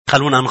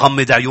خلونا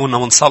نغمض عيوننا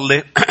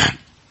ونصلي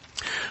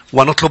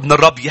ونطلب من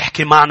الرب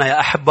يحكي معنا يا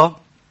أحبة.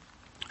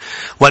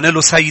 ونقول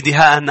له سيدي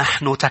ها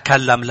نحن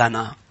تكلم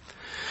لنا.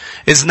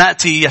 إذ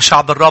نأتي يا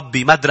شعب الرب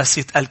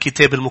بمدرسة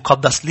الكتاب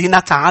المقدس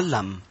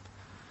لنتعلم.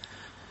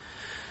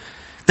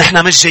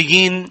 نحن مش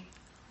جايين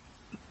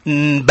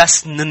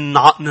بس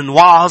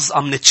ننوعظ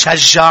أم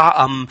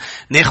نتشجع أم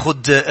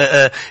ناخد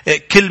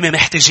كلمة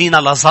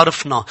محتاجينها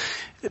لظرفنا.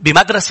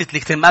 بمدرسة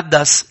الكتاب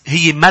المقدس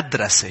هي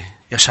مدرسة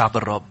يا شعب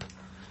الرب.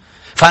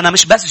 فأنا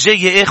مش بس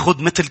جاي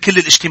أخذ مثل كل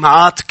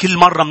الاجتماعات كل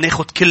مرة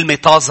بناخد كلمة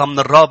طازة من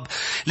الرب.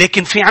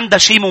 لكن في عندها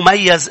شيء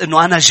مميز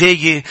إنه أنا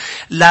جاي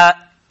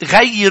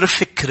لغير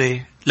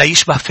فكري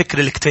ليشبه فكر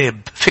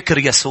الكتاب، فكر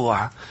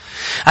يسوع.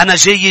 أنا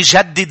جاي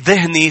جدد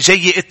ذهني،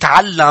 جاي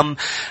أتعلم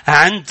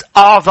عند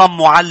أعظم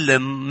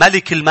معلم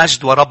ملك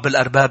المجد ورب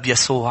الأرباب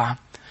يسوع.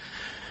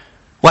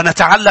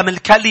 ونتعلم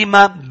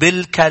الكلمة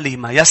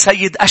بالكلمة. يا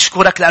سيد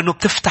أشكرك لأنه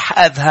بتفتح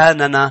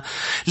أذهاننا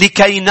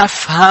لكي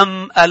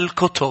نفهم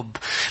الكتب.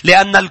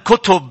 لأن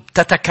الكتب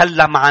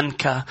تتكلم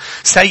عنك.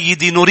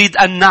 سيدي نريد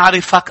أن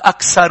نعرفك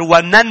أكثر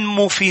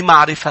وننمو في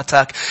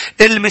معرفتك.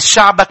 المس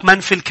شعبك من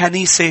في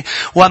الكنيسة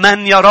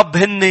ومن يا رب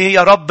هن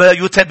يا رب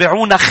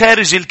يتابعون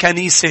خارج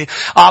الكنيسة.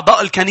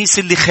 أعضاء الكنيسة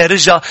اللي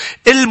خارجها.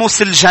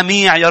 المس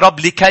الجميع يا رب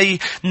لكي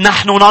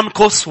نحن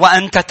ننقص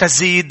وأنت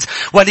تزيد.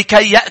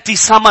 ولكي يأتي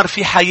ثمر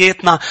في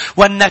حياتنا.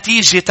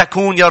 والنتيجة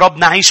تكون يا رب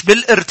نعيش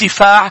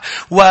بالارتفاع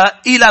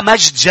وإلى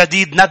مجد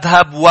جديد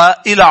نذهب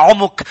وإلى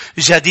عمق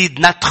جديد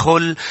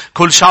ندخل.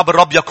 كل شعب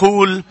الرب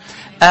يقول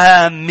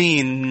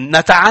آمين.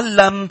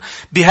 نتعلم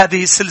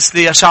بهذه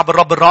السلسلة يا شعب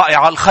الرب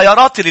الرائعة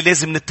الخيارات اللي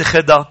لازم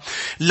نتخذها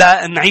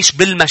لنعيش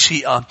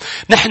بالمشيئة.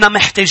 نحن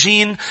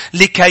محتاجين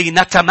لكي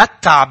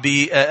نتمتع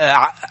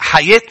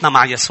بحياتنا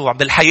مع يسوع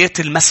بالحياة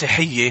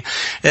المسيحية.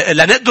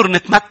 لنقدر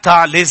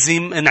نتمتع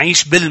لازم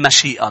نعيش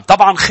بالمشيئة.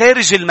 طبعا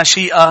خارج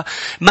المشيئة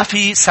ما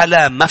في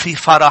سلام، ما في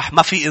فرح،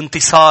 ما في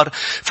انتصار.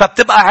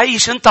 فبتبقى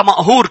عايش انت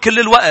مقهور كل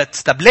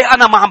الوقت. طب ليه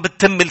أنا ما عم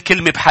بتم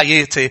الكلمة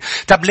بحياتي؟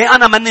 طب ليه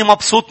أنا مني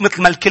مبسوط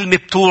مثل ما الكلمة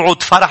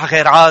بتوعد فرح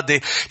غير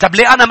عادي؟ طب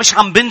ليه أنا مش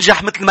عم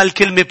بنجح مثل ما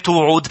الكلمة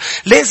بتوعد؟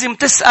 لازم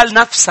تسأل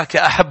نفسك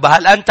يا أحبة.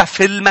 هل أنت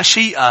في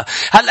المشيئة؟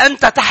 هل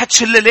أنت تحت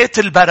شلالات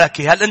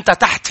البركة؟ هل أنت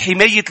تحت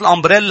حماية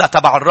الأمبريلا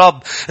تبع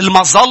الرب؟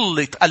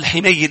 المظلة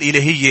الحماية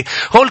الإلهية.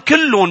 هول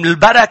كلهم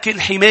البركة،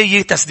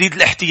 الحماية، تسديد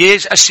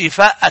الاحتياج،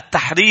 الشفاء،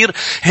 التحرير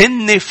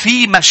هن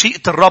في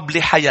مشيئة الرب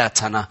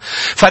لحياتنا.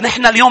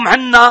 فنحن اليوم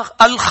عنا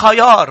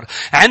الخيار،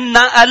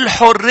 عنا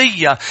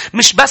الحرية.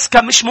 مش بس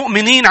كمش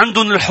مؤمنين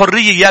عندهم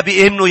الحرية يا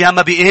بيأمنوا يا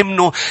ما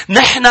بيأمنوا.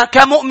 نحن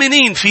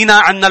كمؤمنين فينا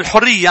عنا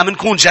الحرية. يا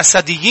منكون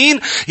جسديين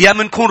يا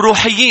منكون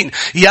روحيين.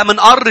 يا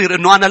منقرر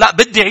انه انا لا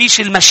بدي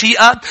اعيش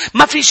المشيئة.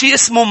 ما في شيء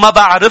اسمه ما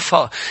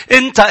بعرفها.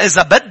 انت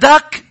اذا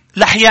بدك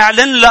رح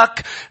يعلن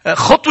لك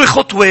خطوة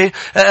خطوة.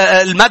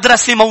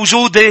 المدرسة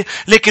موجودة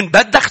لكن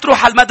بدك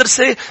تروح على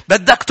المدرسة.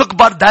 بدك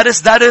تكبر درس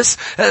درس،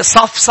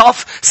 صف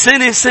صف،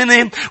 سنة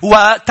سنة،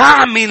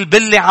 وتعمل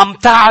باللي عم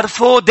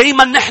تعرفه.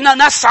 دايما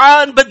نحن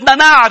نسعى بدنا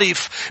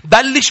نعرف.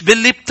 بلش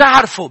باللي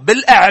بتعرفه،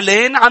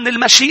 بالإعلان عن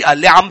المشيئة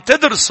اللي عم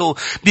تدرسه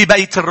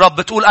ببيت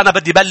الرب. تقول أنا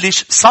بدي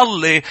بلش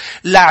صلي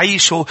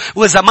لعيشه.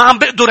 وإذا ما عم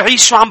بقدر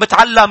عيشه عم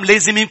بتعلم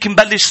لازم يمكن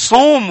بلش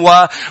صوم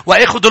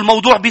وأخذ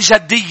الموضوع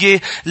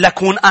بجدية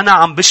لكون أنا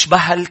عم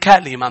بشبه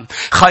الكلمة.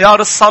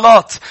 خيار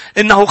الصلاة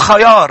إنه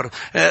خيار.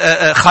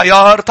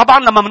 خيار طبعا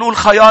لما منقول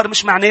خيار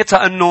مش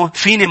معناتها أنه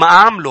فيني ما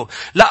أعمله.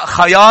 لا،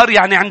 خيار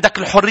يعني عندك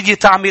الحرية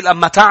تعمل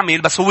أما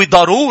تعمل. بس هو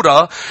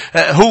ضرورة.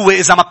 هو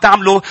إذا ما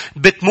بتعمله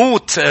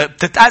بتموت،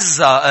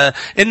 بتتأذى.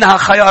 إنها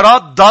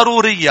خيارات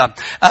ضرورية.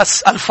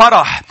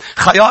 الفرح،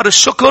 خيار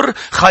الشكر،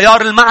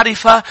 خيار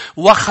المعرفة،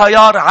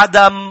 وخيار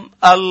عدم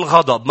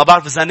الغضب. ما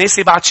بعرف إذا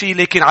ناسي بعد شيء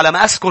لكن على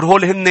ما أذكر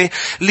هول هن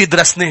اللي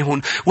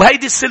درسناهن.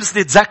 وهيدي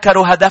السلسلة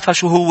تذكروا هدفها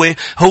شو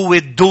هو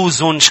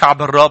الدوزن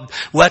شعب الرب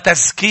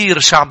وتذكير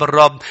شعب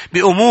الرب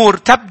بأمور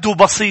تبدو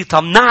بسيطة.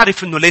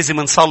 نعرف إنه لازم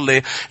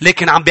نصلي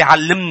لكن عم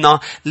بيعلمنا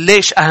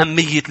ليش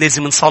أهمية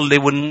لازم نصلي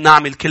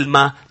ونعمل كل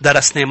ما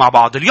درسناه مع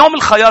بعض. اليوم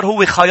الخيار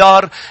هو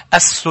خيار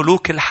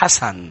السلوك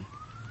الحسن.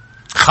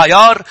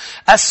 خيار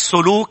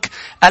السلوك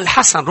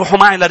الحسن. روحوا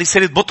معي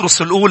لرسالة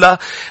بطرس الأولى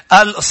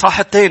الإصحاح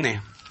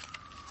 2.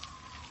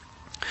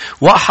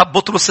 1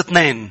 بطرس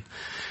 2.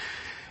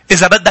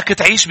 إذا بدك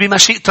تعيش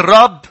بمشيئة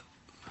الرب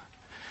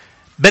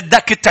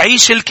بدك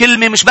تعيش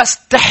الكلمة، مش بس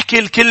تحكي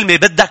الكلمة.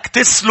 بدك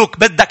تسلك،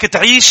 بدك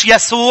تعيش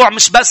يسوع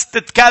مش بس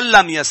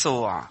تتكلم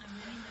يسوع.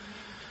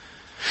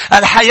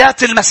 الحياة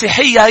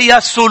المسيحية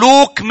هي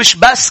سلوك مش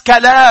بس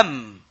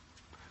كلام.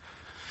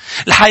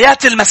 الحياة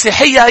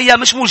المسيحية هي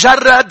مش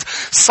مجرد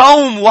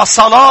صوم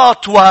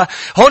وصلاة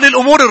وهول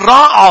الأمور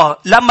الرائعة.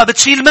 لما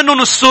بتشيل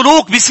منهم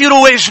السلوك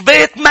بيصيروا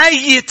واجبات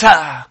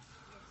ميتة.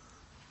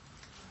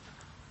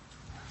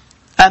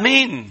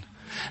 أمين.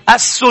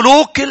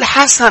 السلوك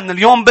الحسن.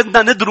 اليوم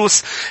بدنا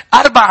ندرس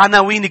 4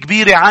 عناوين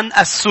كبيرة عن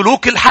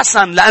السلوك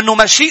الحسن. لأنه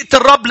مشيئة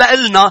الرب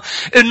لنا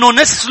أنه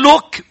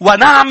نسلك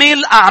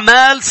ونعمل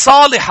أعمال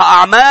صالحة،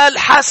 أعمال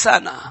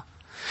حسنة.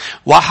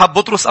 1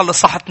 بطرس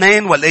الإصحاح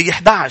 2 والآية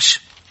 11.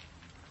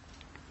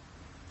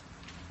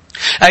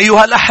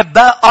 أيها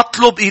الأحباء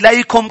أطلب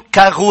إليكم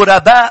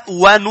كغرباء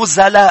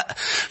ونزلاء.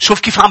 شوف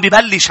كيف عم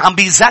بيبلش، عم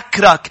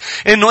بيذكرك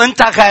إنه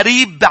أنت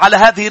غريب على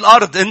هذه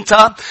الأرض.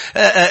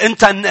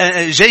 أنت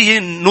جاي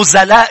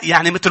نزلاء،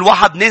 يعني مثل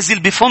واحد نازل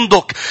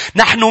بفندق.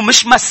 نحن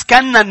مش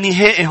مسكننا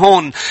النهائي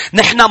هون،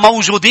 نحن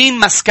موجودين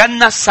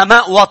مسكننا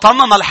السماء،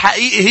 وطننا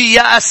الحقيقي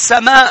هي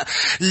السماء.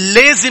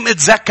 لازم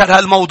اتذكر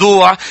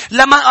هالموضوع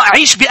لما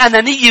أعيش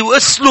بأنانية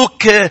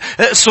وأسلك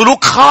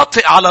سلوك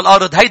خاطئ على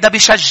الأرض. هيدا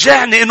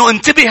بيشجعني إنه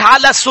انتبه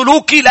على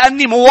سلوكي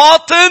لأني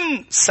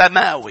مواطن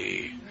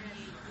سماوي.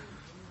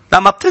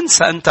 لما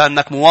بتنسى أنت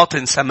أنك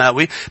مواطن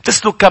سماوي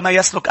بتسلك كما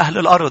يسلك أهل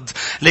الأرض.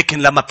 لكن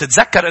لما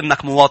بتتذكر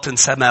أنك مواطن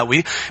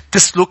سماوي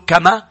بتسلك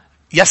كما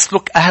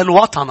يسلك أهل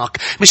وطنك.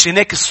 مش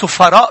هناك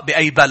السفراء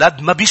بأي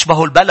بلد ما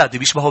بيشبهوا البلد،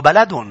 بيشبهوا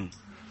بلدهم.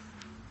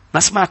 ما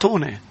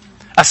سمعتوني؟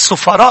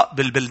 السفراء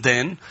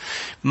بالبلدان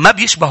ما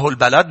بيشبهوا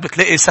البلد.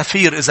 بتلاقي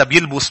سفير إذا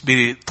بيلبس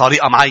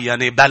بطريقة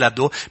معينة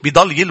بلده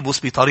بيضل يلبس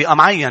بطريقة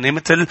معينة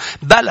مثل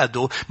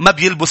بلده. ما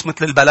بيلبس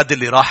مثل البلد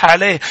اللي راح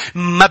عليه،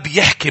 ما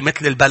بيحكي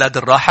مثل البلد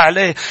اللي راح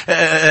عليه.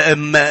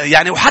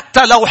 يعني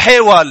وحتى لو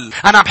حاول،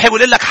 أنا عم بحاول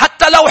أقول لك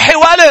حتى لو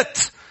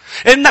حاولت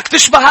إنك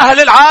تشبه أهل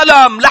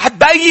العالم رح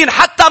تبين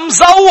حتى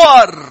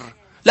مزور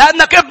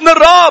لأنك ابن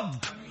الرب.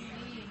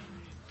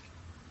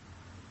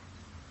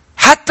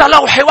 حتى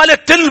لو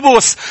حاولت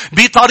تلبس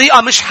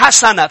بطريقة مش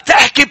حسنة،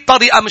 تحكي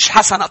بطريقة مش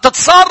حسنة،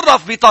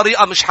 تتصرف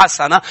بطريقة مش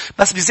حسنة،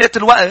 بس بذات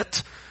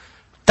الوقت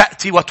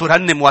تأتي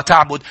وترنم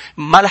وتعبد،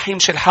 ما رح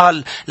يمشي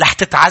الحال. رح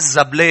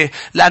تتعذب. ليه؟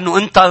 لأنه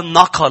أنت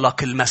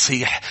نقلك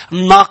المسيح،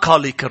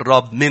 نقلك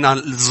الرب من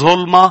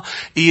الظلمة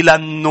إلى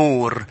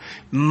النور.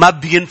 ما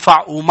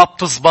بينفع وما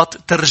بتزبط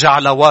ترجع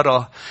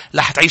لورا،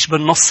 رح تعيش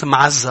بالنص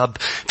معذب.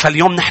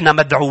 فاليوم نحن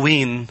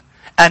مدعوين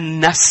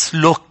أن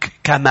نسلك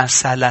كما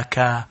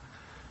سلك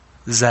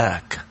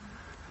ذاك.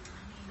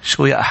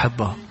 شو يا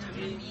أحبة؟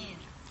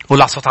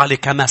 قول على صوت عالي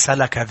كما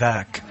سلك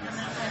ذاك.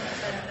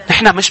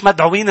 نحن مش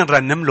مدعوين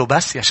نرنم له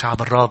بس يا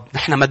شعب الرب،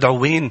 نحن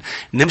مدعوين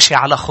نمشي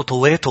على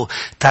خطواته.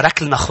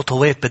 ترك لنا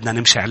خطوات بدنا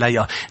نمشي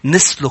عليها،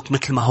 نسلك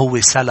مثل ما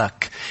هو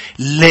سلك.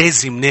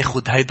 لازم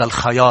ناخد هيدا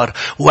الخيار،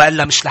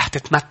 وإلا مش رح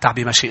تتمتع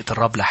بمشيئة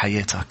الرب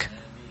لحياتك.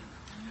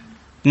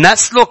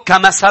 نسلك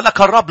كما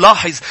سلك الرب.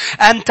 لاحظ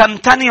أن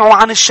تمتنعوا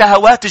عن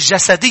الشهوات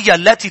الجسدية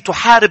التي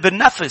تحارب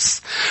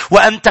النفس،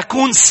 وأن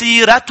تكون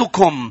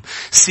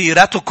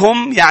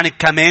سيرتكم يعني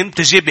كمان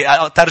تجي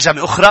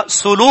بترجمة أخرى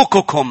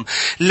سلوككم.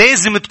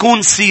 لازم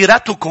تكون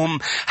سيرتكم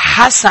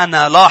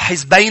حسنة.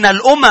 لاحظ بين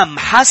الأمم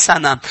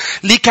حسنة،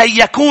 لكي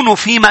يكونوا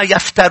فيما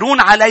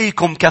يفترون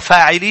عليكم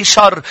كفاعلي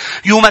شر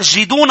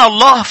يمجدون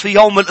الله في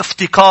يوم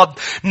الافتقاد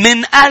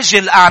من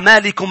أجل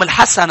أعمالكم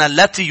الحسنة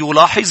التي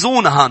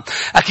يلاحظونها.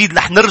 أكيد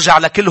رح نرجع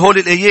لكل هول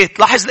الآيات.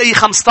 لاحظ الآية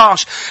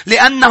 15: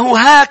 لأنه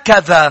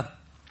هكذا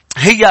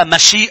هي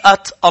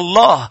مشيئة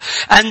الله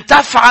أن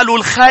تفعلوا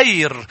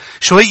الخير.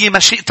 شو هي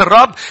مشيئة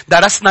الرب؟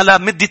 درسنا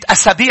لمدة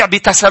أسابيع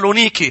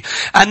بتسالونيكي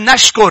أن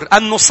نشكر،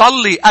 أن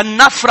نصلي، أن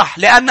نفرح،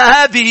 لأن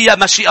هذه هي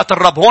مشيئة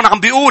الرب. هون عم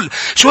بيقول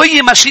شو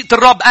هي مشيئة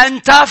الرب؟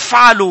 أن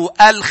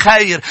تفعلوا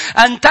الخير،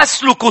 أن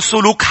تسلكوا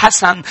سلوك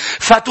حسن،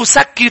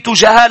 فتسكتوا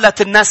جهالة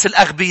الناس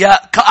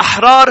الأغبياء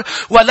كأحرار،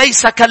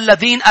 وليس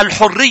كالذين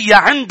الحرية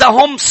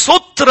عندهم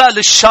سترة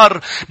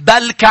للشر،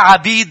 بل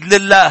كعبيد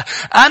لله.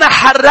 أنا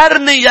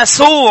حررني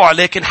يسوع،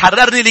 لكن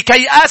حررني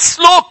لكي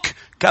أسلك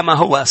كما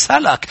هو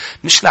سلك،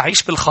 مش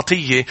لعيش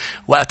بالخطية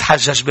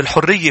وأتحجج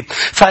بالحرية.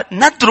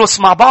 فندرس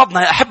مع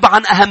بعضنا يا أحبة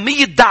عن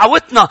أهمية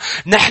دعوتنا.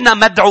 نحن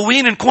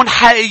مدعوين نكون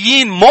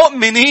حقيقيين،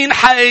 مؤمنين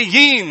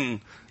حقيقيين.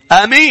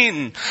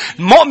 آمين.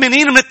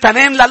 مؤمنين من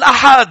التنين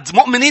للأحد،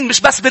 مؤمنين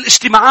مش بس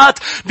بالاجتماعات،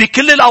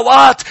 بكل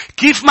الأوقات.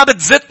 كيف ما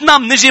بتزتنا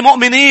منجي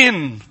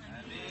مؤمنين.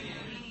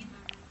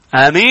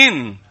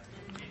 آمين.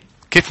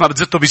 كيف ما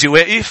بتزته بيجي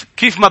واقف،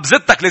 كيف ما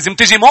بزتك لازم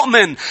تجي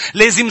مؤمن.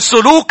 لازم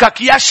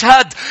سلوكك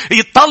يشهد،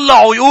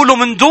 يطلعوا ويقولوا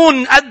من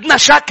دون أدنى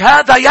شك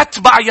هذا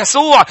يتبع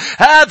يسوع،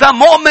 هذا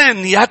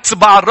مؤمن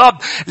يتبع الرب.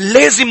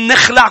 لازم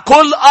نخلع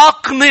كل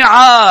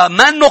أقنعة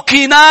منه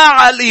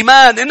قناع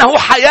الإيمان، إنه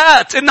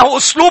حياة، إنه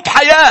أسلوب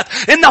حياة،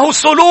 إنه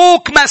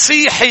سلوك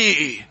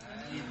مسيحي.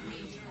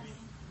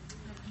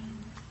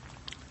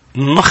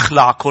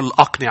 نخلع كل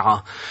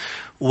أقنعة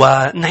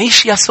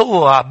ونعيش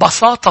يسوع.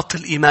 بساطة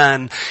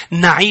الإيمان،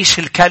 نعيش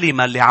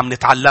الكلمة اللي عم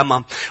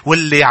نتعلمها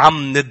واللي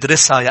عم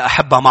ندرسها يا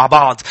أحبة مع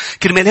بعض.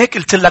 كرمال هيك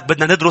قلت لك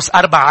بدنا ندرس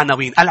 4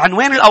 عناوين.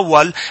 العنوان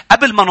الأول،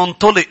 قبل ما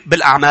ننطلق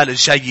بالأعمال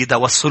الجيدة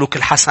والسلوك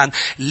الحسن،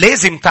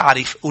 لازم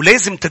تعرف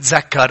ولازم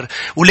تتذكر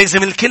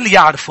ولازم الكل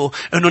يعرفه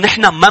أنه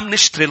نحن ما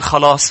بنشتري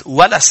الخلاص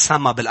ولا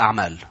السما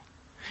بالأعمال.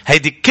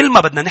 هيدي كل ما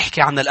بدنا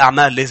نحكي عن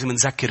الأعمال لازم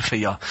نذكر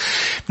فيها.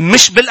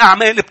 مش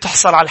بالأعمال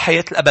بتحصل على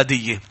الحياة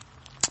الأبدية،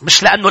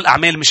 مش لأنه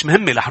الأعمال مش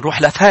مهمة. رح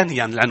نروح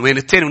لثانيا العنوان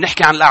الثاني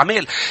ونحكي عن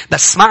الأعمال.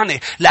 بس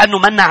اسمعني، لأنه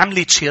منا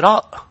عملة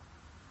شراء.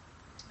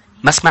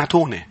 ما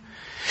سمعتوني؟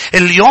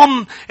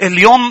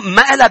 اليوم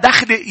ما إلها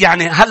دخل.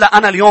 يعني هلأ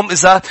أنا اليوم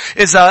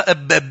إذا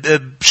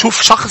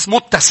بشوف شخص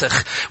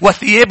متسخ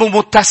وثيابه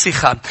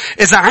متسخة،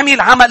 إذا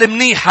عمل عمل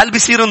منيح هل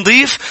بيصير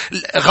نظيف؟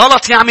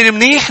 غلط يعمل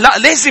منيح؟ لا،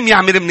 لازم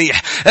يعمل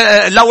منيح.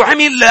 لو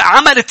عمل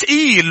عمل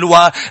تقيل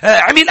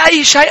وعمل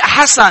أي شيء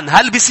حسن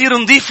هل بيصير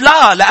نظيف؟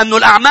 لا، لأنه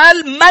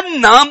الأعمال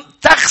منا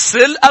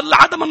تغسل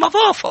عدم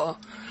النظافة.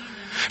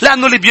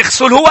 لأنه اللي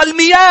بيغسل هو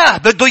المياه،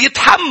 بده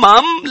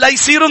يتحمم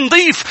ليصير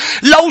نظيف.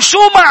 لو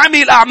شو ما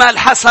عمل أعمال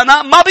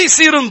حسنة ما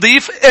بيصير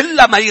نظيف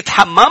إلا ما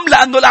يتحمم،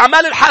 لأنه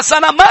الأعمال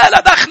الحسنة ما لها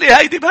دخل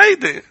هيدي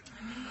بهيدي.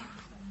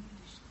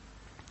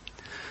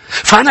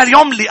 فأنا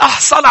اليوم اللي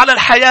أحصل على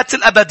الحياة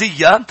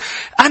الأبدية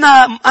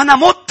أنا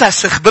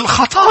متسخ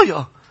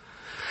بالخطايا.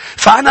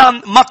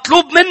 فأنا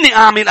مطلوب مني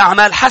أعمل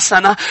أعمال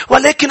حسنة،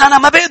 ولكن أنا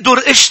ما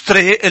بقدر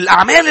أشتري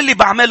الأعمال اللي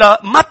بعملها.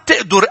 ما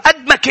بتقدر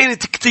قد ما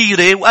كانت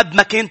كتيرة وقد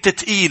ما كانت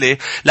تقيلة،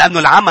 لأنه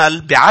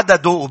العمل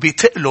بعدده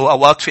وبتقله.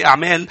 أوقات في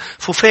أعمال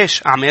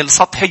فوفاش، أعمال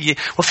سطحية،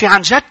 وفي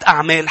عن جد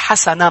أعمال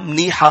حسنة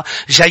منيحة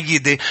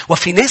جيدة.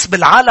 وفي ناس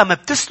بالعالم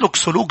بتسلك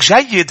سلوك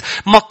جيد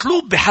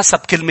مطلوب بحسب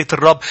كلمة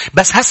الرب،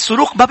 بس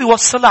هالسلوك ما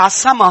بيوصلها على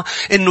السماء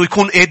إنه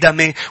يكون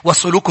آدمي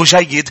وسلوكه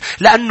جيد،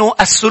 لأنه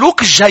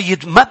السلوك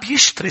الجيد ما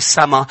بيشتري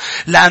السماء.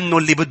 لأنه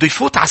اللي بده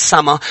يفوت على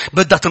السماء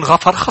بدها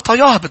تنغفر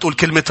خطاياه، بتقول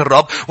كلمة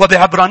الرب.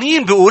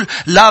 وبعبرانيين بيقول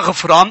لا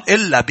غفران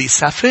إلا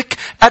بسفك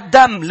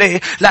الدم.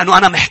 ليه؟ لأنه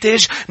أنا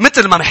محتاج،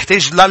 مثل ما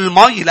محتاج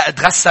للمي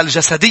لأتغسل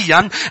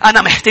جسديا،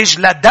 أنا محتاج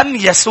لدم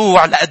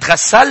يسوع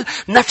لأتغسل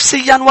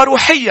نفسيا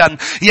وروحيا.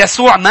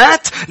 يسوع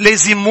مات،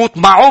 لازم موت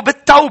معه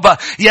بالتوبة.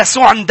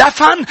 يسوع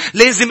اندفن،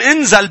 لازم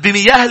انزل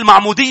بمياه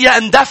المعمودية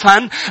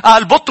اندفن.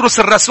 قال بطرس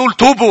الرسول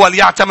توبوا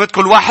وليعتمد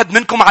كل واحد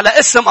منكم على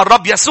اسم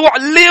الرب يسوع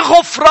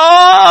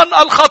لغفران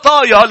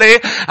الخطايا.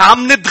 ليه؟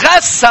 عم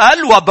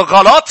نتغسل.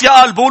 وبغلط يا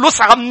قال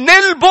بولس عم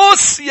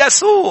نلبس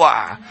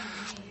يسوع.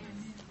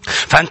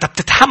 فأنت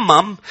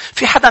بتتحمم.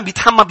 في حدا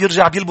بيتحمم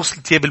بيرجع بيلبس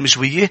الثياب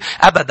المجوية؟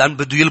 أبدا،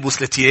 بده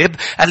يلبس الثياب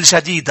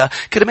الجديدة.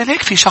 كرمال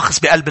هيك في شخص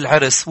بقلب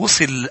العرس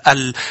وصل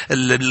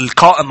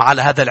القائم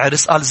على هذا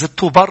العرس قال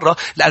زدتوه برا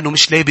لأنه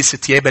مش لابس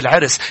ثياب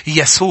العرس.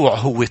 يسوع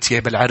هو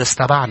ثياب العرس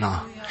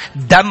تبعنا،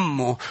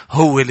 دمه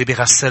هو اللي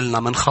بيغسلنا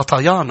من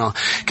خطايانا.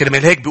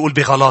 كرمال هيك بيقول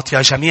بغلط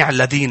يا جميع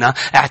الذين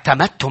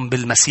اعتمدتم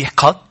بالمسيح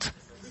قد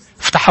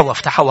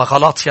افتحوا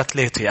غلاطيا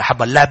 3 يا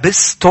أحبة،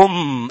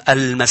 لبستم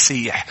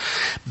المسيح.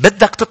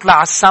 بدك تطلع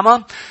على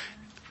السماء،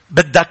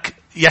 بدك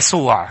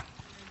يسوع،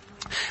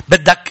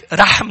 بدك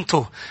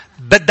رحمته،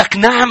 بدك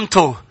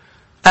نعمته.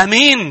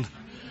 أمين.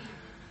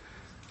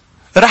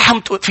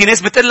 رحمته. في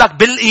ناس بتقلك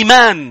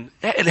بالإيمان،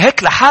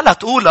 هيك لحالة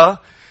تقولها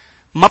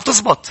ما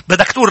بتزبط.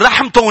 بدك تقول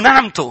رحمته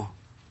ونعمته.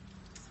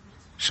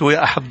 شو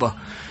يا أحبة؟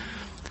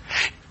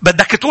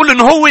 بدك تقول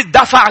إنه هو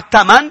دفع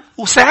الثمن،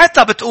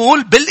 وساعتها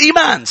بتقول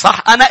بالإيمان.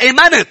 صح؟ أنا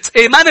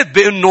إيمانت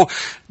بإنه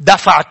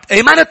دفعت،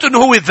 إيمانت إنه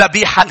هو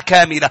الذبيحة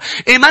الكاملة،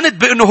 إيمانت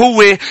بإنه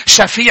هو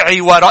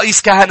شفيعي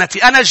ورئيس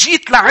كهنتي. أنا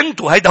جيت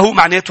لعنده، هيدا هو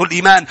معناته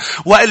الإيمان.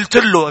 وقلت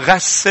له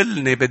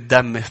غسلني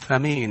بالدم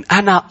الثمين،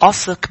 أنا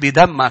أثق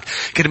بدمك.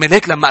 كرمال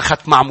هيك لما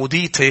أخذت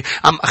معموديتي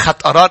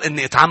أخذت قرار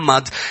إني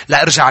أتعمد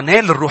لأرجع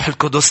نال الروح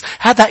القدس.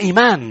 هذا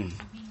إيمان.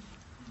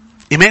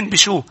 إيمان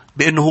بشو؟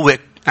 بإنه هو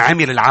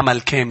عمل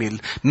العمل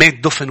كامل، مات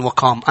دفن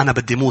وقام. أنا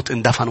بدي موت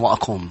اندفن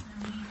وأقوم.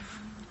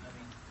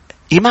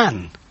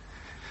 إيمان.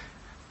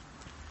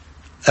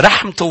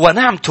 رحمته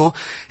ونعمته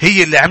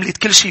هي اللي عملت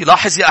كل شيء.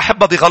 لاحظ يا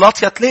أحبة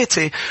بغلاطيا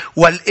 3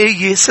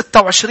 والآية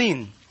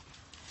 26.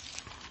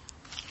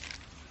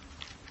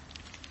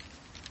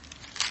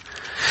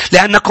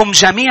 لأنكم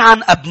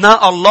جميعا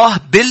أبناء الله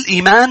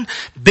بالإيمان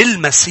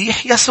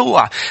بالمسيح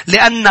يسوع،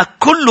 لأن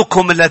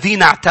كلكم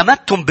الذين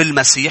اعتمدتم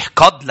بالمسيح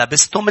قد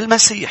لبستم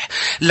المسيح.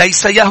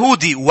 ليس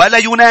يهودي ولا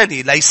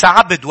يوناني، ليس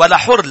عبد ولا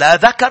حر، لا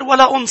ذكر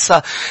ولا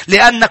أنثى،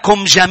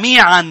 لأنكم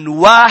جميعا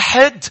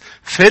واحد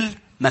في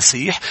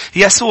المسيح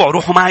يسوع.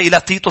 روحوا معي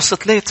إلى تيتوس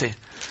 3.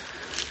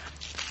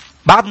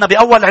 بعدنا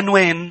بأول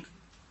عنوان.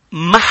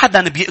 ما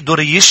حدا بيقدر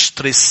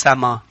يشتري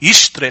السماء،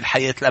 يشتري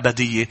الحياة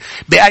الأبدية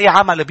بأي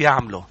عمل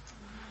بيعمله.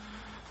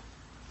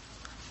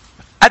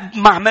 قد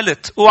ما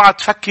عملت اوعى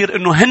تفكر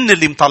انه هن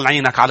اللي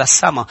مطلعينك على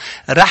السماء.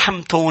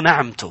 رحمته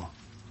ونعمته.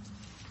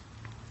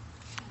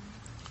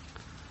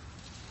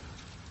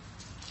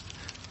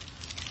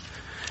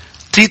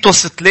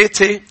 تيتوس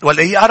 3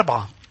 والآية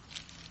 4.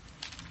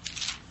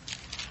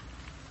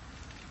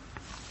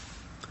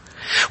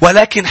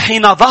 ولكن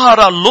حين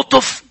ظهر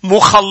اللطف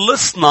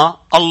مخلصنا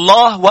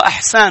الله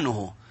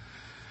وإحسانه،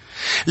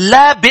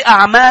 لا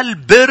بأعمال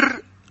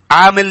بر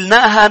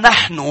عملناها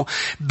نحن،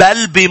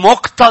 بل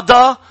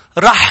بمقتضى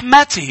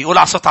رحمته. قول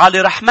على صوت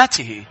عالي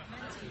رحمته.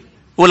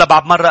 قولها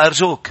بعد مرة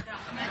أرجوك.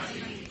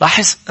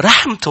 لاحظ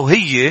رحمته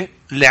هي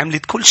اللي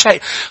عملت كل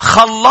شيء.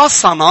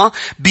 خلصنا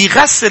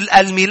بغسل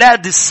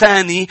الميلاد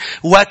الثاني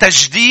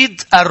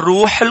وتجديد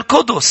الروح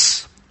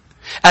القدس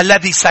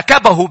الذي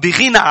سكبه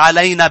بغنى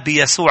علينا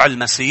بيسوع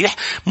المسيح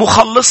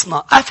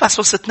مخلصنا.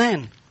 أفسس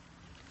 2.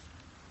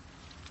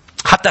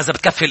 حتى إذا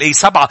بتكفي الآية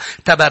 7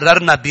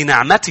 تبررنا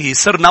بنعمته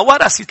صرنا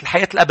ورثة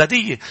الحياة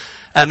الأبدية.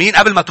 أمين.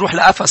 قبل ما تروح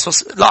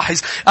لأفسس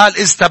لاحظ قال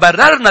إذ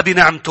تبررنا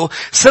بنعمته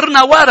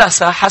صرنا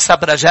ورثة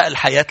حسب رجاء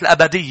الحياة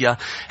الأبدية.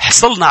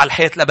 حصلنا على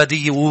الحياة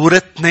الأبدية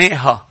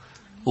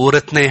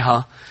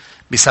ورثناها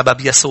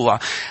بسبب يسوع.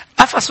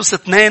 أفسس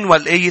 2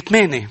 والآية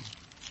 8.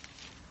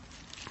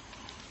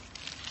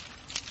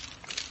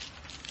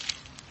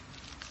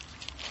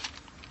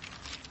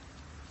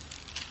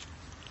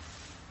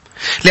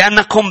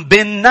 لأنكم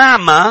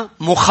بالنعمة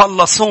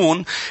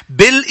مخلصون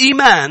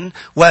بالإيمان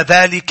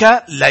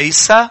وذلك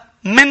ليس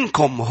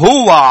منكم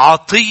هو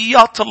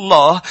عطية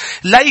الله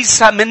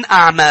ليس من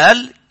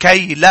أعمال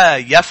كي لا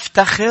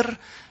يفتخر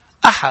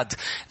أحد.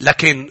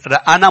 لكن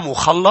أنا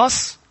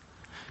مخلص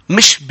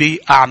مش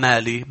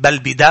بأعمالي بل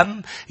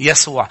بدم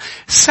يسوع.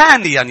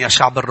 ثانيا يا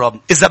شعب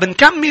الرب إذا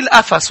بنكمل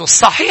أفسس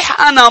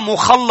صحيح أنا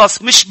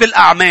مخلص مش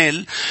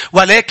بالأعمال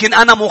ولكن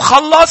أنا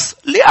مخلص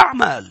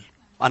لأعمال.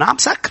 أنا عم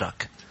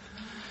سكرك.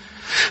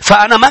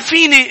 فأنا ما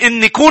فيني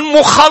إني أكون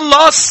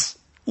مخلص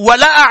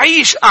ولا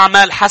أعيش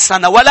أعمال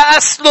حسنة ولا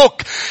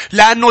أسلك.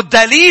 لأنه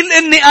الدليل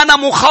إني أنا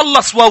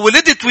مخلص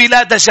وولدت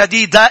ولادة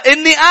جديدة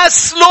إني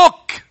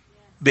أسلك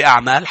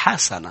بأعمال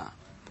حسنة.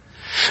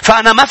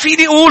 فأنا ما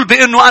فيني أقول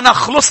بأنه أنا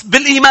خلصت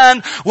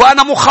بالإيمان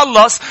وأنا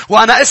مخلص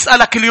وأنا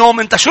أسألك اليوم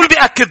أنت شو اللي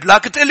بيأكد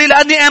لك؟ تقول لي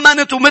لأني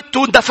آمنت ومت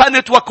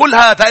واندفنت وكل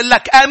هذا. أقول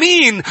لك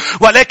أمين.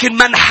 ولكن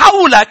من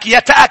حولك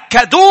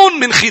يتأكدون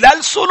من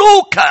خلال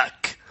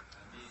سلوكك.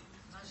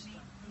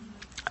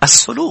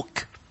 السلوك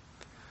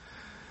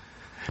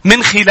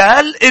من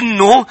خلال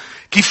إنه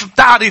كيف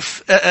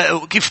بتعرف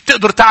كيف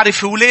تقدر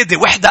تعرف أولادي.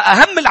 وحدة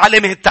أهم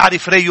العلامة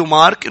تعرف ري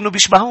ومارك إنه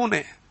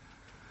بيشبهوني.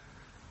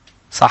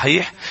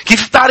 صحيح.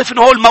 كيف بتعرف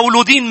إنه هول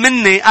مولودين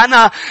مني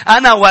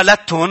أنا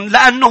ولدتهم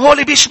لأنه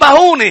هول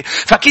بيشبهوني.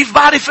 فكيف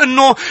بعرف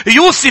إنه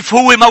يوسف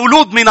هو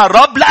مولود من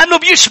الرب لأنه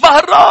بيشبه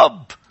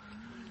الرب.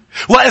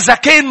 وإذا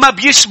كان ما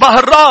بيشبه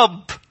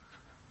الرب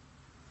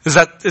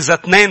إذا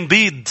 2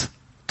 بيض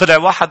طلع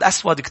واحد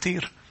أسود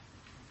كتير.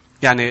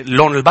 يعني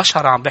لون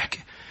البشرة عم بحكي.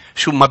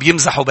 شو ما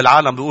بيمزحوا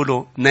بالعالم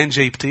بيقولوا 2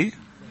 جايبتي؟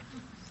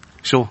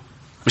 شو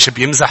مش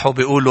بيمزحوا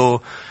بيقولوا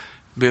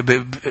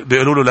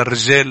بيقولوا له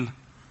للرجال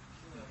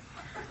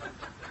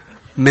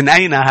من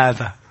أين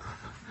هذا؟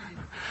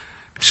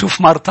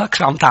 شوف مرتك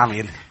شو عم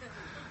تعمل.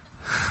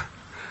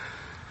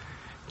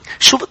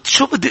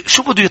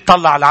 شو بده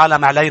يطلع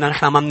العالم علينا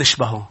نحن ما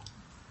بنشبهه؟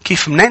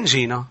 كيف منين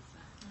جينا؟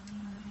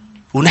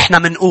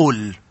 ونحن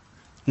منقول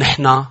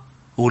نحن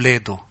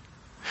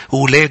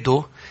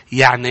ولاده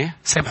يعني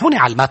سامحوني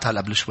على المثل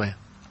قبل شوي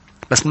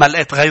بس ما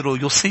لقيت غيره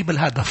يصيب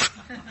الهدف.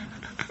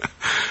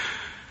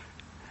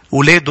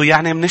 ولاده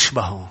يعني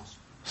منشبهه.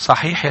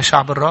 صحيح يا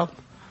شعب الرب.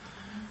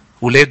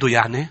 ولاده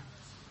يعني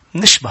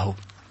نشبهه.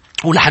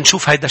 ورح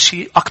نشوف هيدا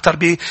الشيء أكتر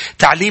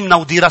بتعليمنا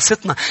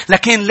ودراستنا.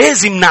 لكن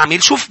لازم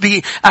نعمل. شوف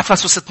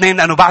بأفسس 2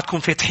 لأنه بعدكم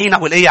فاتحين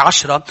والآية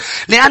 10.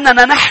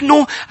 لأننا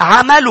نحن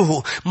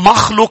عمله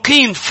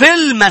مخلوقين في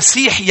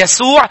المسيح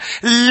يسوع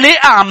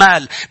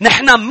لأعمال.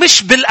 نحن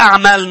مش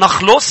بالأعمال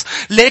نخلص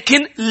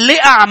لكن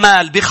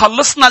لأعمال.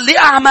 بيخلصنا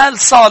لأعمال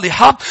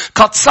صالحة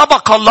قد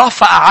سبق الله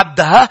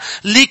فأعدها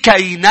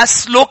لكي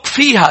نسلك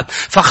فيها.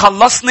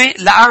 فخلصني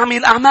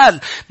لأعمل أعمال.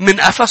 من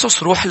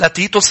أفسس روح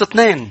لتيتوس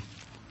 2.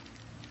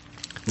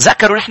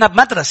 ذكروا نحن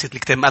بمدرسة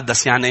الكتاب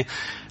المقدس يعني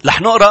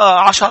رح نقرأ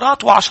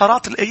عشرات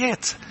وعشرات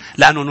الآيات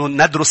لأنه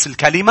ندرس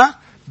الكلمة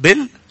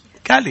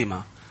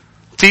بالكلمة.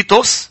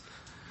 تيتوس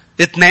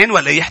 2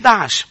 والآية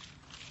 11.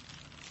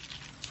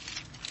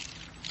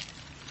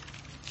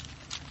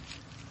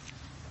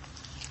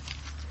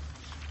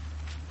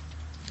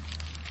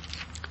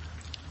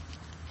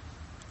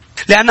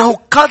 لأنه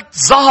قد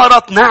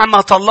ظهرت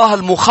نعمة الله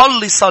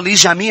المخلصة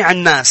لجميع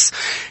الناس.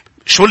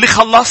 شو اللي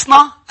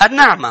خلصنا؟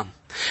 النعمة.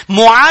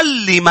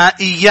 معلمة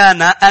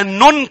إيانا أن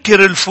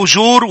ننكر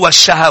الفجور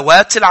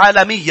والشهوات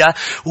العالمية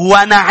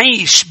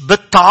ونعيش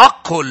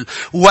بالتعقل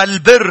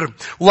والبر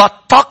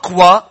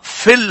والتقوى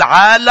في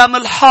العالم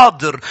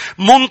الحاضر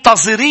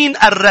منتظرين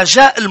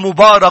الرجاء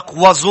المبارك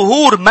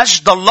وظهور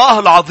مجد الله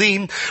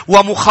العظيم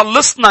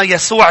ومخلصنا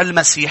يسوع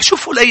المسيح.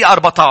 شوفوا الآية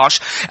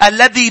 14.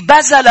 الذي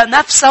بذل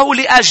نفسه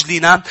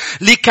لأجلنا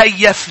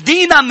لكي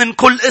يفدينا من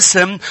كل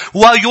اسم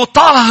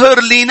ويطهر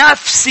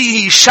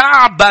لنفسه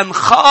شعبا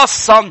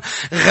خاصا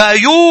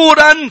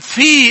غيورا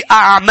في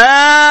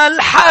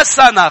أعمال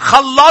حسنة.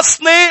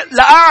 خلصني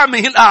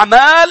لأعمل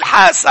أعمال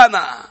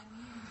حسنة.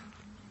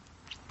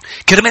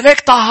 كرمال هيك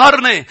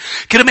طهرني.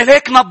 كرمال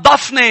هيك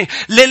نظفني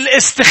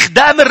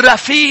للاستخدام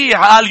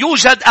الرفيع. قال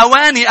يوجد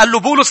أواني. قال له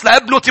بولس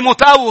لابنه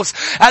تيموثاوس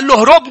قال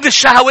له هرب من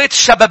الشهوات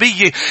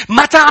الشبابية.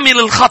 ما تعمل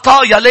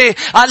الخطايا. ليه؟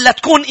 قال لا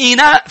تكون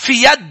إناء في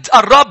يد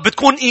الرب.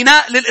 تكون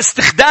إناء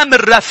للاستخدام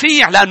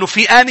الرفيع. لأنه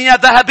في آنية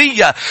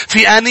ذهبية.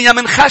 في آنية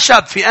من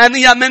خشب. في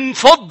آنية من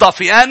فضة.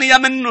 في آنية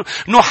من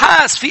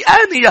نحاس. في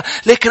آنية.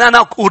 لكن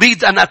أنا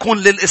أريد أن أكون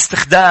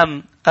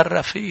للاستخدام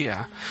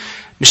الرفيع.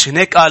 مش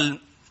هناك قال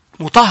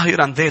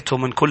مطهرا ذاته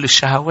من كل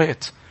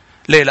الشهوات.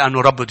 ليه؟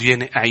 لأنه رب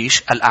دياني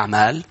أعيش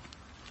الأعمال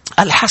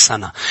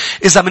الحسنة.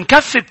 إذا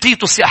منكفي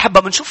بتيتوس يا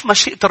أحبة منشوف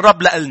مشيئة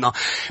الرب لإلنا.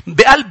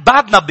 بقلب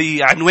بعدنا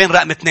بعنوان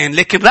رقم 2،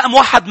 لكن رقم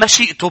 1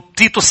 مشيئته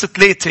بتيتوس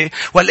 3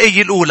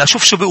 والآية الأولى.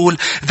 شوف شو بيقول: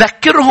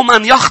 ذكرهم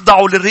أن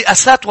يخضعوا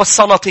للرئاسات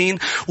والسلاطين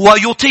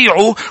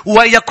ويطيعوا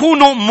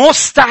ويكونوا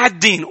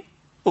مستعدين.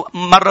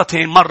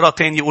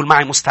 مرتين يقول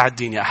معي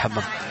مستعدين يا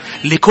أحبة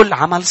لكل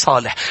عمل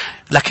صالح.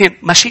 لكن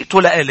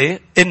مشيئته لإلي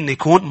إن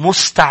يكون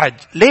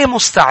مستعد. ليه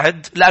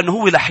مستعد؟ لأنه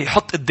هو رح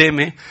يحط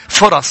قدامي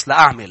فرص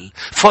لأعمل،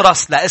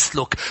 فرص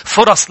لأسلك،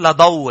 فرص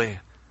لضوي.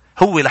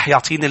 هو رح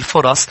يعطيني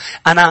الفرص.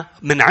 أنا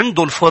من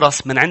عنده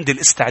الفرص، من عندي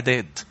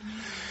الاستعداد.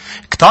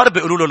 كتار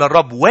بيقولوا له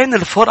للرب: وين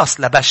الفرص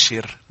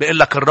لبشر؟ بيقول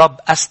لك الرب: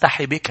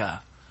 أستحي بك.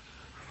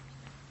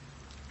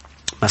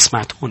 ما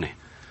سمعتوني.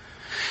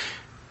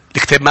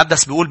 الكتاب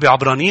المقدس بيقول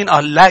بعبرانيين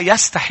قال: لا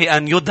يستحي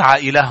أن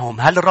يدعى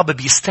إلههم. هل الرب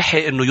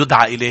بيستحي أنه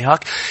يدعى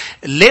إلهك؟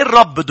 ليه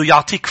الرب بده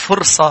يعطيك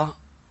فرصة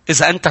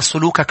إذا أنت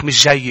سلوكك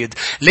مش جيد؟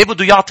 ليه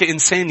بده يعطي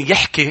إنسان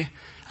يحكي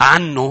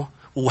عنه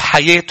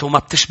وحياته ما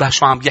بتشبه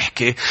شو عم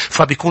يحكي،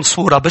 فبيكون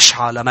صورة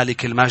بشعة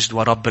لملك المجد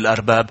ورب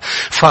الأرباب؟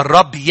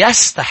 فالرب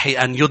يستحي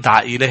أن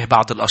يدعى إله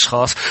بعض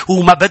الأشخاص،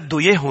 وما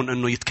بده يهون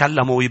أنه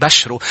يتكلموا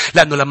ويبشروا.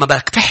 لأنه لما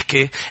بدك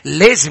تحكي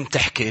لازم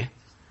تحكي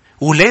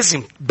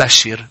ولازم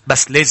تبشر،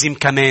 بس لازم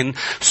كمان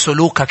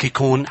سلوكك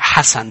يكون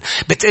حسن.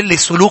 بتقلي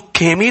سلوك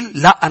كامل؟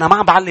 لا، أنا ما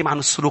عم بعلم عن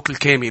السلوك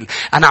الكامل.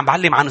 أنا عم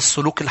بعلم عن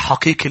السلوك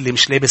الحقيقي اللي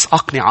مش لابس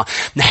أقنعة.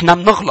 نحن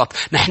بنغلط،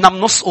 نحن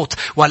بنسقط،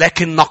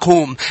 ولكن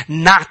نقوم،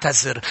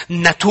 نعتذر،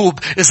 نتوب.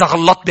 إذا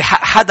غلطت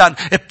بحق حدا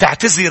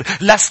بتعتذر،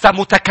 لست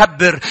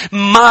متكبر،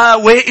 ما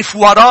واقف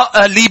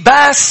وراء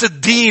لباس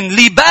الدين،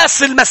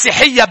 لباس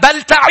المسيحية،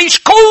 بل تعيش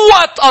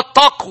قوة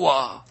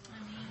التقوى.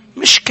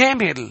 مش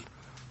كامل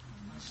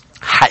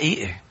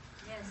حقيقي.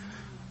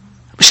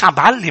 مش عم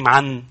بعلم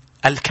عن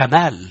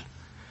الكمال،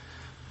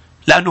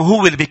 لأنه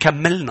هو اللي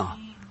بيكملنا.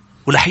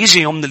 ولح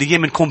يجي يوم من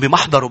الأيام نكون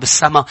بمحضره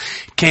بالسماء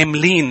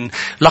كاملين.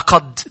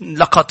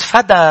 لقد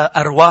فدى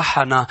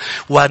أرواحنا،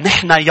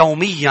 ونحن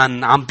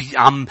يوميا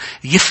عم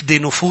يفدي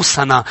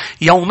نفوسنا.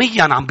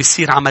 يوميا عم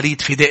بيصير عملية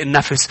فداء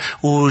النفس.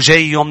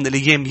 وجاي يوم من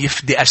الأيام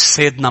يفدي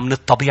أجسادنا من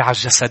الطبيعة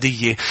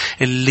الجسدية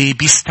اللي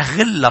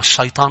بيستغلها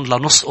الشيطان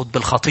لنسقط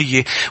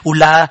بالخطية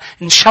ولا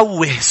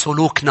نشوه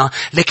سلوكنا،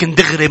 لكن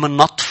دغري من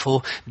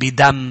نطفه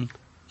بدم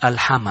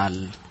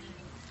الحمل.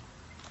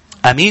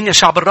 أمين يا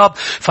شعب الرب.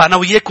 فأنا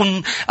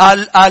وياكم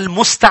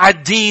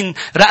المستعدين.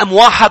 رقم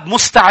 1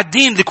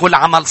 مستعدين لكل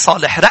عمل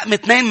صالح. رقم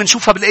 2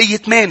 منشوفها بالآية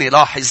 8.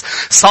 لاحظ: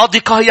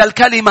 صادقة هي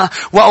الكلمة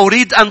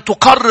وأريد أن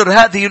تقرر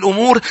هذه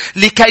الأمور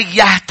لكي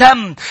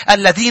يهتم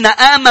الذين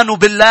آمنوا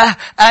بالله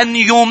أن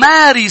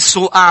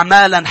يمارسوا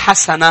أعمالا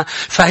حسنة،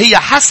 فهي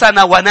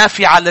حسنة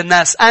ونافعة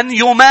للناس. أن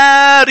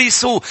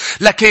يمارسوا،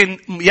 لكن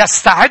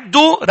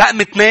يستعدوا.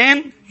 رقم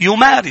 2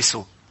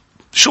 يمارسوا.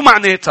 شو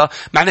معناتها؟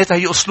 معناتها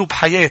هي أسلوب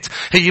حياة.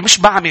 هي مش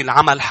بعمل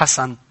عمل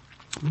حسن،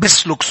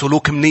 بسلك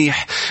سلوك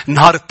منيح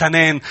نهار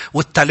التنين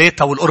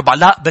والتلاتة والأربع.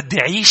 لا،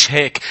 بدي أعيش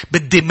هيك،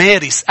 بدي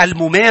مارس.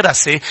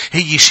 الممارسة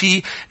هي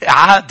شيء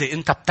عادة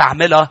أنت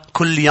بتعملها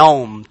كل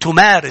يوم.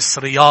 تمارس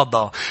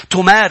رياضة،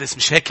 تمارس.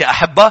 مش هيك يا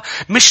أحبة؟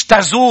 مش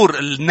تزور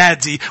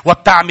النادي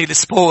وبتعمل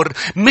سبور،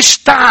 مش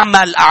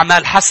تعمل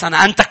أعمال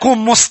حسنة. أن تكون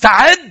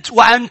مستعد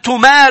وأن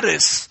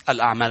تمارس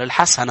الأعمال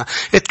الحسنة.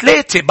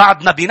 3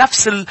 بعدنا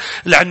بنفس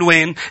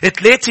العنوان.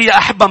 3 يا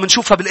أحبة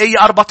منشوفها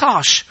بالآية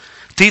 14.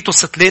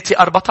 تيتوس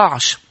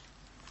 3:14.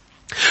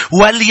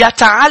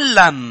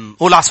 وليتعلم.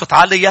 قول على صوت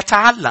عالي: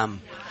 يتعلم.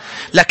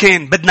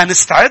 لكن بدنا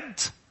نستعد،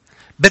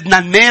 بدنا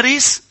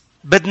نمارس،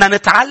 بدنا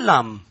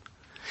نتعلم.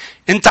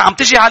 انت عم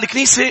تجي على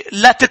الكنيسة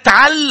لا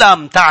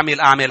تتعلم تعمل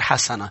أعمال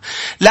حسنة،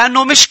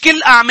 لأنه مش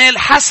كل أعمال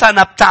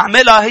حسنة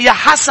بتعملها هي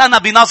حسنة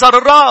بنظر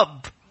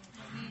الرب.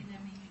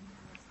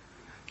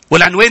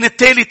 والعنوان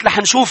الثالث رح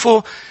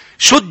نشوفه: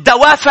 شو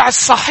الدوافع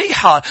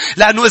الصحيحة.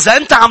 لأنه إذا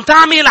أنت عم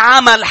تعمل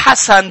عمل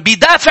حسن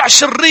بدافع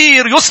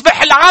شرير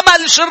يصبح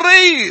العمل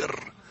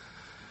شرير.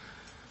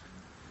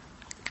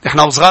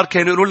 إحنا وصغار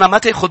كانوا يقولوا لنا ما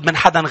تأخذ من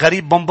حدا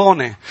غريب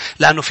بونبونة،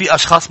 لأنه في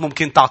أشخاص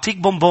ممكن تعطيك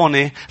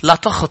بونبونة لا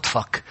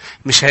تخطفك.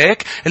 مش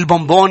هيك؟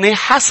 البونبونة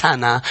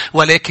حسنة،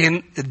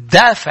 ولكن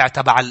الدافع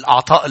تبع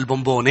الأعطاء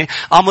البونبونة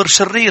أمر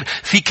شرير.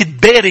 فيك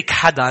تبارك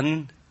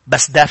حدا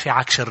بس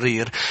دافعك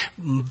شرير.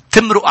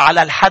 بتمرق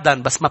على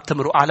الحدن بس ما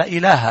بتمرق على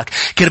إلهك.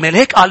 كرمال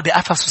هيك قال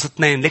بأفسس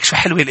 2، ليك شو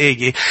حلوة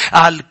الآية،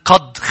 قال: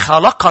 قد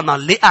خلقنا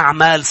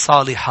لأعمال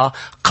صالحة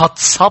قد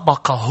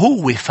سبق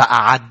هو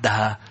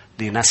فأعدها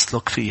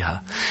لنسلك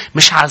فيها.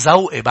 مش على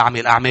ذوقي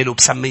بعمل أعمال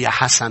وبسميها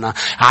حسنة،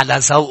 على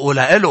ذوقه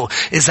لإله.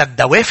 إذا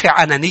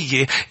الدوافع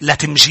أنانية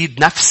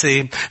لتمجيد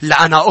نفسي،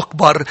 لأنا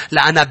أكبر،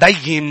 لأنا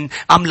بين،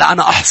 أم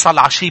لأنا أحصل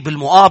على شيء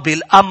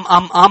بالمقابل،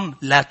 أم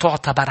لا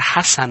تعتبر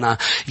حسنة.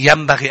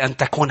 ينبغي أن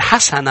تكون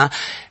حسنة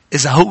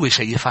إذا هو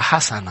شايفها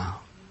حسنة.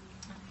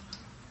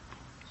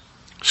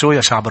 شو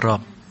يا شعب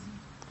الرب؟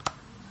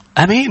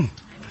 أمين.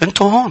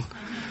 أنتوا هون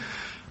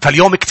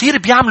فاليوم كتير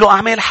بيعملوا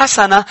أعمال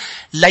حسنة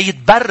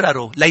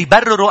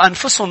ليبرروا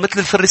أنفسهم مثل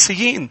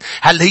الفريسيين.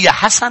 هل هي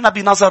حسنة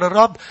بنظر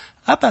الرب؟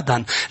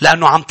 أبدا.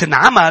 لأنه عم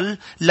تنعمل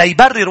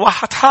ليبرر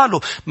واحد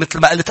حاله. مثل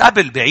ما قلت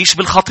قبل، بيعيش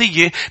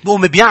بالخطية،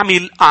 بيقوم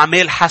بيعمل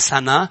أعمال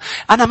حسنة.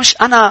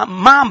 أنا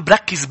ما عم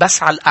بركز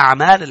بس على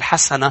الأعمال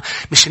الحسنة.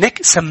 مش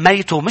هيك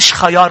سميته مش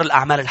خيار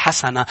الأعمال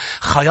الحسنة،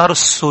 خيار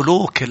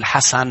السلوك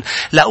الحسن.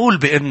 لأقول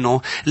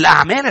بأنه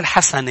الأعمال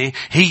الحسنة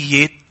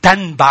هي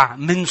تنبع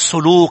من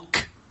سلوك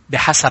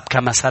بحسب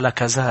كما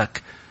سلك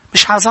ذاك.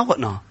 مش على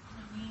ذوقنا.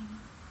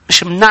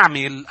 مش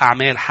منعمل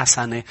أعمال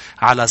حسنة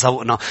على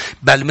ذوقنا،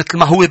 بل مثل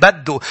ما هو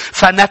بده.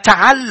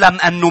 فنتعلم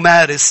أن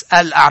نمارس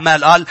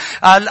الأعمال.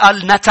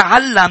 قال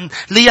نتعلم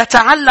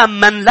ليتعلم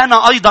من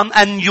لنا أيضا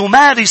أن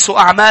يمارسوا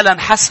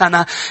أعمالا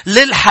حسنة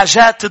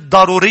للحاجات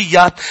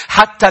الضرورية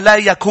حتى لا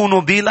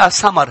يكونوا بلا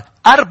ثمر.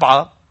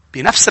 4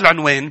 بنفس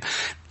العنوان،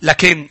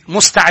 لكن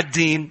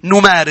مستعدين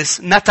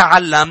نمارس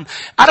نتعلم.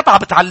 4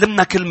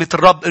 بتعلمنا كلمة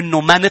الرب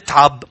إنه ما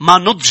نتعب ما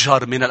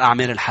نضجر من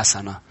الأعمال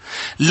الحسنة.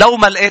 لو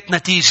ما لقيت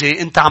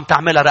نتيجة أنت عم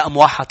تعملها رقم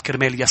 1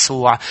 كرمال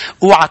يسوع،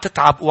 اوعى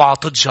تتعب اوعى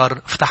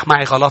تضجر. افتح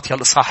معي غلاطيا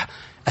الإصحاح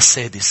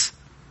 6.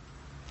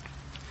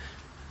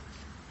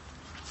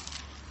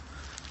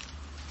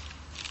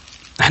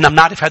 احنا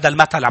بنعرف هذا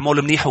المثل،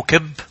 عمول منيح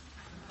وكب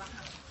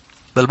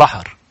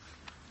بالبحر.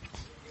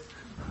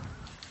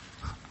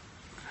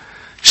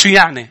 شو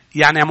يعني؟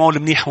 يعني عمول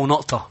منيح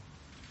ونقطة.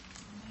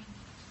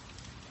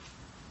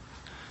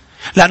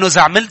 لأنه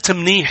إذا عملت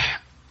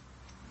منيح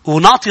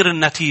وناطر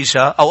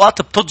النتيجة،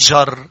 أوقات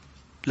بتضجر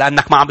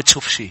لأنك ما عم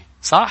بتشوف شيء.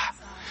 صح؟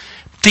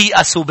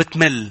 بتيأس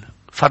وبتمل.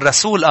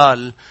 فالرسول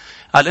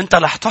قال أنت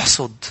رح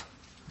تحصد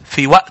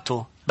في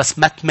وقته، بس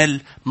ما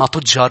تمل ما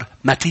تضجر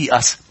ما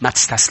تيأس ما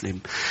تستسلم.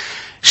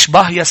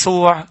 شبه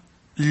يسوع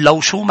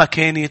لو شو ما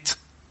كانت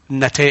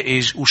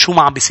النتائج وشو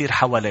ما عم بيصير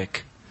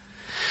حواليك.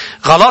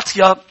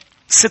 غلاطيا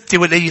 6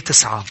 والآية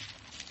 9.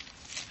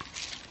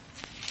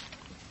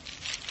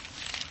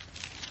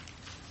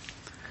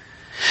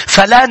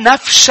 فلا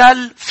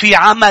نفشل في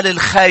عمل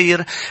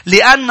الخير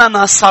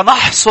لأننا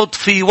سنحصد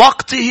في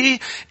وقته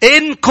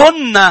إن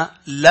كنا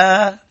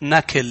لا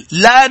نكل.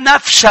 لا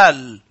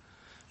نفشل،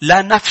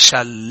 لا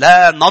نفشل،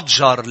 لا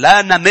نضجر،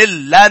 لا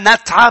نمل، لا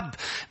نتعب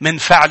من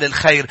فعل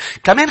الخير.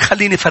 كمان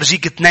خليني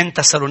فرجيك 2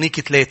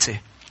 تسالونيكي 3.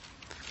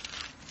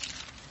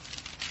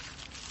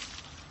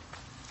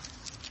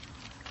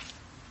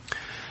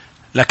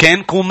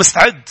 لكن كون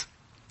مستعد.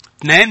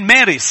 2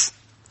 مارس.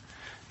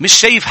 مش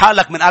شايف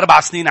حالك من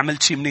 4 سنين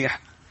عملت شيء منيح.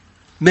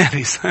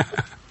 مارس.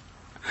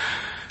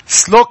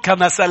 سلوك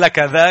كما سلك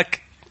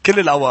ذاك كل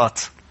الأوقات.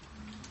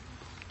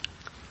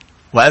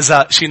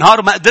 وإذا شي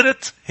نهار ما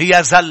قدرت،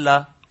 هي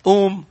زلة،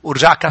 قوم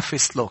ورجع كفي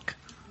سلوك.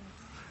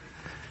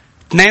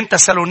 2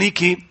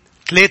 تسالونيكي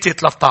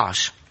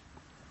 3:13.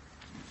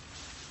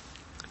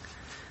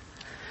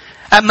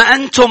 أما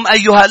أنتم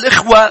أيها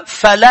الإخوة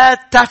فلا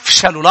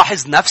تفشلوا.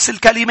 لاحظ نفس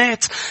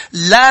الكلمات.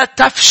 لا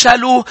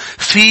تفشلوا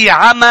في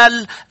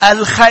عمل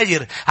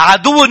الخير.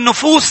 عدو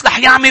النفوس رح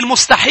يعمل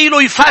مستحيل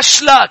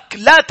يفشلك.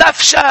 لا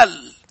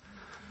تفشل.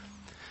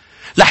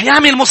 رح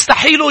يعمل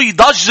مستحيل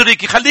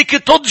يضجرك، يخليك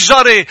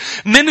تضجري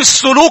من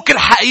السلوك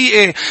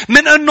الحقيقي،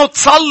 من انه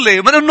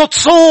تصلي، من انه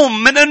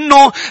تصوم، من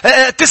انه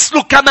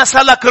تسلك كما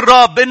سلك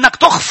الرب، انك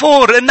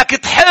تغفر، انك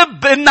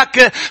تحب،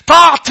 انك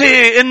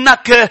تعطي،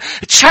 انك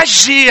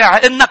تشجع،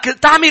 انك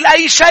تعمل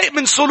اي شيء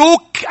من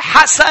سلوك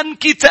حسن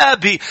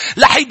كتابي.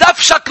 رح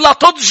يدفشك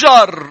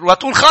لتضجر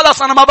وتقول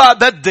خلاص انا ما بقى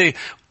بدي.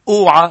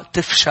 اوعى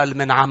تفشل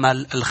من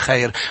عمل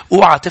الخير.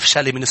 اوعى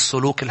تفشل من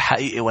السلوك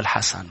الحقيقي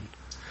والحسن.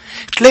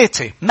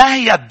 3. ما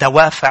هي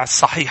الدوافع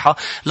الصحيحة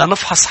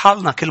لنفحص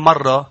حالنا كل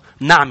مرة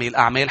نعمل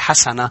أعمال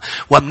حسنة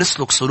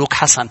ومنسلك سلوك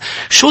حسن؟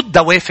 شو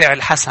الدوافع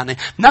الحسنة؟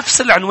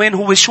 نفس العنوان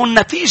هو شو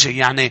النتيجة.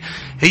 يعني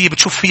هي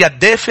بتشوف فيها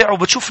الدافع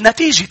وبتشوف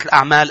نتيجة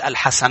الأعمال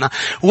الحسنة.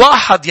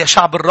 1 يا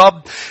شعب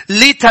الرب،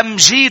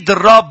 لتمجيد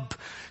الرب.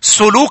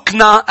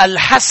 سلوكنا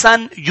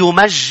الحسن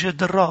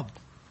يمجد الرب.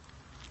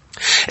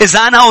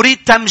 إذا أنا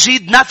أريد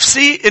تمجيد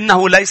نفسي،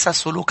 إنه ليس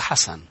سلوك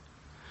حسن.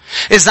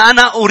 إذا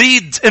أنا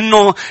أريد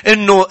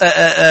إنه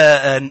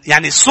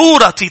يعني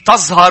صورتي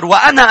تظهر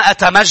وأنا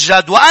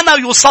أتمجد وأنا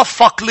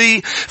يصفق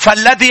لي،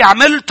 فالذي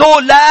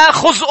عملته لا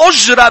أخذ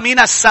أجرة من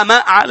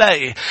السماء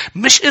عليه.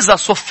 مش إذا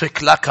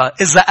صفق لك،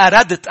 إذا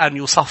أردت أن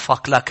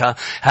يصفق لك،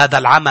 هذا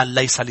العمل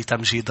ليس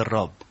لتمجيد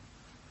الرب.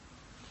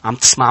 عم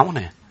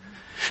تسمعوني؟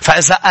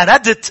 فإذا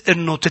أردت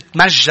إنه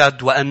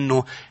تتمجد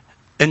وأنه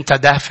أنت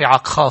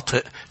دافعك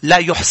خاطئ، لا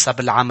يحسب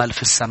العمل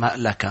في السماء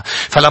لك.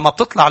 فلما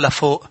بتطلع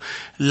لفوق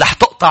رح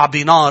تقطع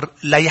بنار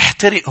لا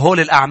يحترق هول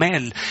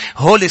الأعمال،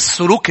 هول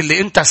السلوك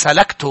اللي أنت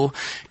سلكته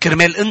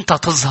كرمال أنت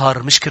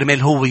تظهر مش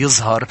كرمال هو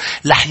يظهر.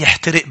 رح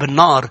يحترق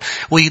بالنار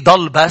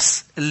ويضل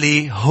بس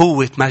اللي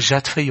هو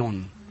تمجد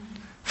فيهم.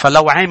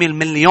 فلو عامل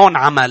 1,000,000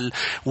 عمل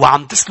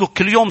وعم تسلك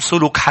كل يوم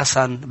سلوك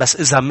حسن، بس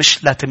إذا مش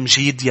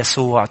لتمجيد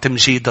يسوع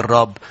تمجيد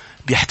الرب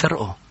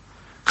بيحترقه.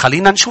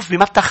 خلينا نشوف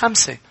بمتى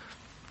 5.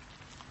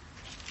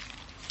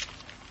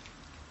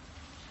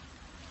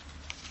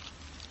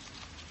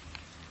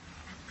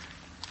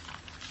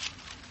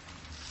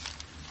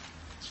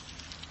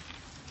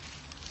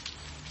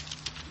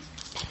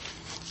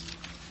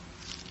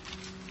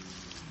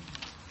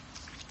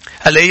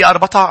 الآية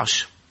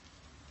 14.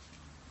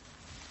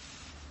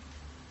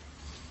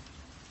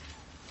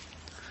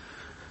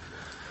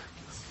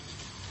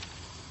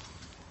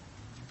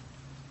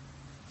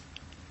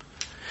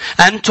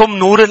 أنتم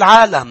نور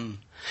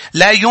العالم.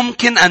 لا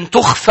يمكن أن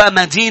تخفى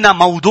مدينة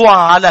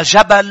موضوعة على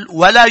جبل،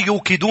 ولا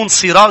يوقدون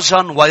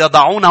سراجا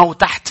ويضعونه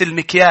تحت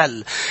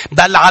المكيال،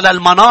 بل على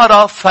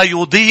المنارة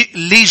فيضيء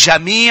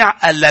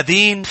لجميع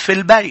الذين في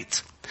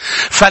البيت.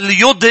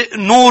 فليضئ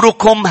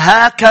نوركم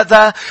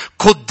هكذا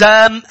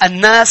قدام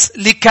الناس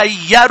لكي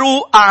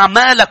يروا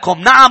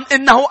أعمالكم. نعم،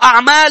 إنه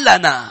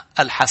أعمالنا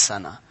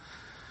الحسنة.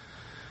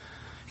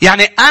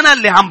 يعني أنا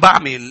اللي عم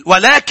بعمل،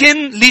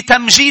 ولكن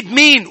لتمجيد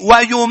مين؟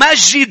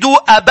 ويمجد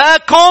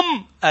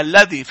أباكم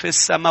الذي في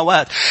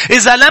السماوات.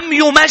 إذا لم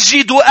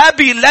يمجدوا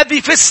أبي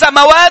الذي في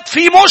السماوات،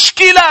 في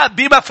مشكلة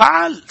بما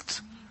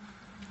فعلت.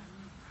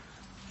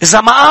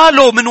 إذا ما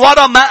قالوا من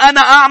وراء ما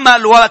أنا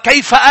أعمل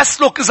وكيف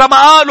أسلك، إذا ما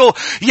قالوا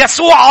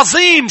يسوع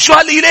عظيم، شو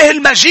هالإله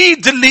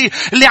المجيد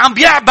اللي عم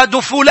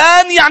بيعبدوا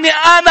فلان، يعني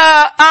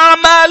أنا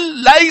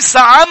أعمل ليس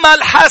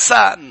عمل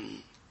حسن.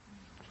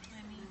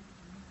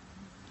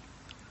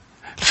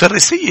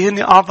 الفريسية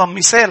هن أعظم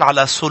مثال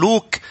على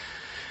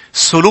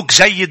سلوك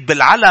جيد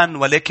بالعلن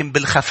ولكن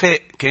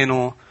بالخفاء.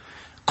 كانوا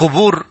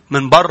قبور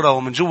من برا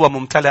ومن جوا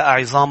ممتلئة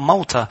عظام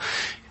موتى.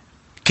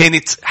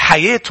 كانت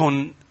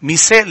حياتهم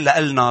مثال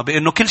لنا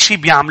بأنه كل شيء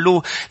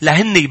بيعملوه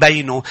لهن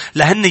يبينوا،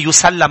 لهن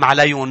يسلم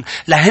عليهم،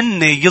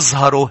 لهن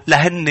يظهروا،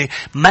 لهن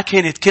ما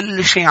كانت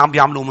كل شيء عم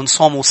بيعملوه من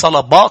صوم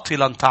وصلاة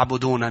باطلا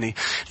تعبدونني،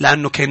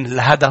 لأنه كان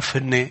الهدف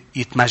أن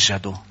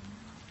يتمجدوا.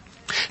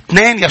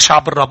 2 يا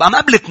شعب الرب. أما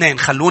قبل 2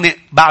 خلوني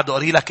بعد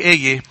أقري لك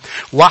آية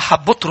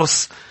 1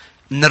 بطرس،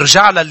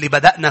 نرجع للي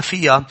بدأنا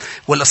فيها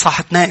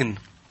والإصحاح 2،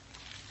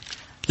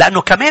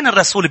 لأنه كمان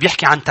الرسول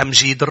بيحكي عن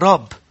تمجيد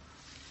الرب.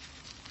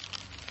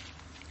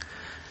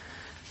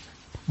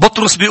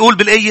 بطرس بيقول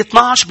بالآية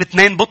 12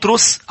 ب2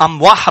 بطرس،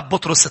 1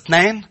 بطرس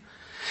 2: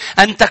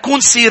 أن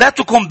تكون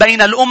سيرتكم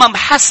بين الأمم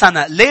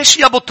حسنة. ليش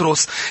يا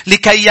بطرس؟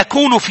 لكي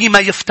يكونوا فيما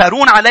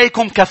يفترون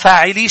عليكم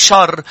كفاعلي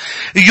شر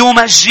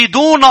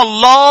يمجدون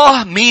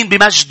الله. مين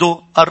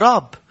بمجده؟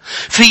 الرب.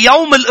 في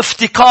يوم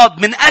الافتقاد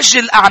من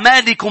أجل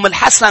أعمالكم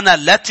الحسنة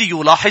التي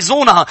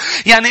يلاحظونها.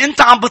 يعني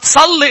أنت عم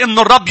بتصلي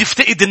إنه الرب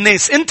يفتقد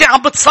الناس. أنت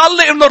عم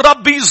بتصلي إنه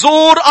الرب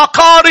يزور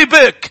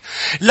أقاربك.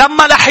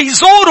 لما رح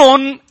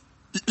يزورون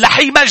رح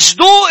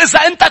يمجدوه إذا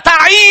أنت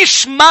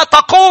تعيش ما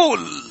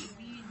تقول.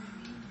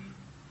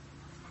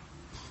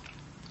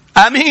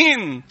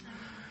 آمين.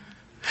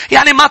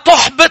 يعني ما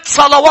تحبط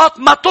صلوات،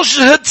 ما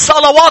تجهد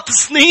صلوات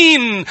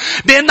سنين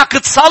بأنك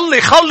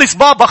تصلي خلص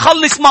بابا،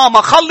 خلص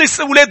ماما، خلص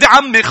أولاد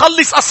عمي،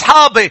 خلص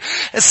أصحابي.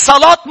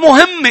 الصلاة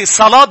مهمة.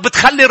 الصلاة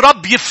بتخلي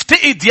الرب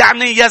يفتقد،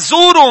 يعني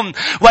يزورهم.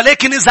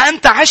 ولكن إذا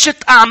أنت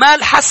عشت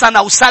أعمال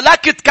حسنة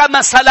وسلكت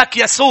كما سلك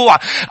يسوع،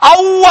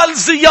 أول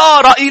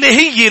زيارة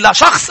إلهية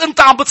لشخص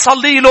أنت عم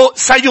بتصلي له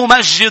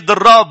سيمجد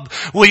الرب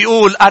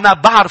ويقول أنا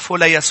بعرفه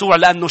ليسوع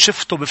لأنه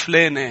شفته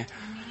بفلانة.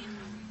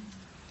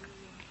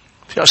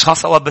 في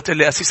أشخاص أوقات بتقول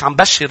لي أسيس عم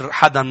بشر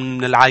حدا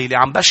من العائلة،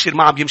 عم بشر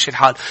ما عم يمشي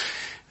الحال.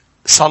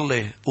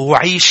 صلي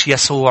وعيش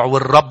يسوع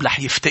والرب رح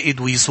يفتقد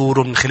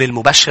ويزوره من خلال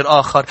مبشر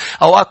آخر.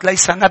 أوقات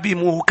ليس نبي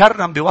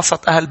مكرم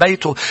بوسط أهل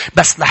بيته،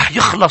 بس رح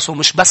يخلصوا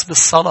مش بس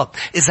بالصلاة،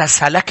 إذا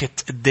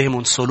سلكت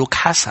قدامهم سلوك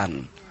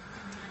حسن.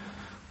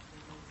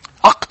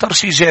 أكتر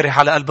شيء جارح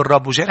على قلب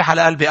الرب وجارح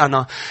على قلبي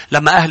أنا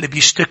لما أهلي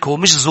بيشتكوا،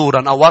 مش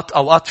زورا.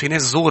 أوقات في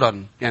ناس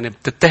زورا يعني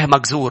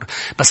بتتهمك زور،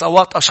 بس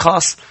أوقات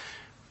أشخاص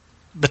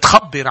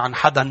بتخبر عن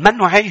حدا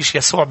منه عايش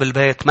يسوع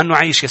بالبيت، منه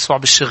عايش يسوع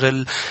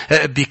بالشغل،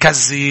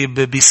 بيكذب،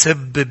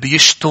 بيسب،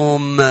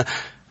 بيشتم.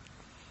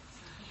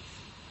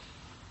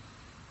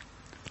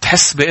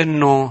 تحس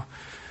بأنه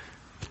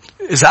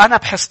إذا أنا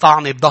بحس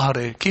طعني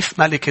بظهري، كيف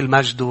ملك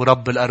المجد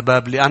ورب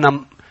الأرباب اللي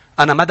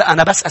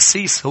أنا بس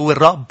أسيس، هو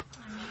الرب.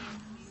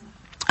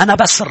 أنا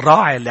بس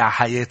الراعي اللي على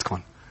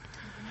حياتكم،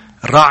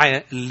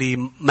 الراعي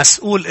اللي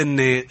مسؤول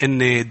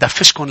إني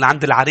دفشكم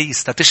لعند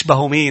العريس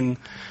تتشبهوا مين؟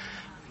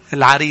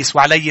 العريس.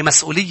 وعلي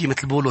مسؤولية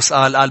مثل بولس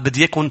قال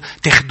بدي يكون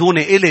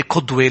تاخدوني إلي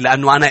قدوة،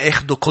 لأنه أنا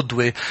أخده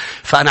قدوة.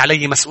 فأنا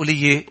علي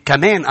مسؤولية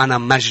كمان أنا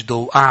مجده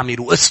وأعمل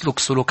وأسلك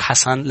سلوك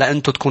حسن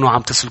لأنتوا تكونوا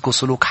عم تسلكوا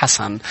سلوك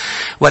حسن.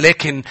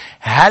 ولكن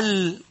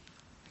هل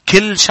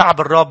كل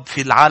شعب الرب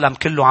في العالم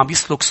كله عم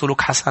يسلك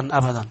سلوك حسن؟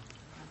 أبدا.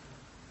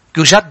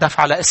 يجدف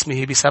على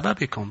اسمه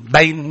بسببكم.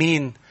 بين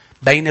مين؟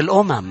 بين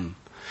الأمم.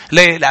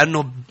 ليه؟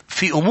 لأنه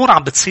في أمور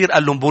عم بتصير،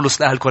 قال لهم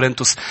بولس لأهل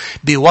كورنثوس،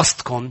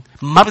 بوسطكم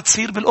ما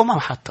بتصير بالأمم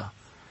حتى.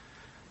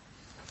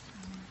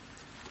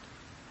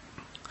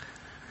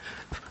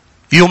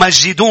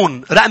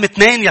 يمجدون. رقم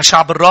 2 يا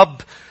شعب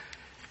الرب،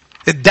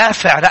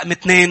 الدافع رقم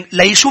 2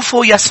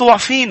 ليشوفوا يسوع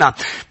فينا.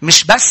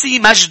 مش بس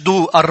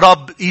يمجدوا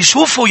الرب،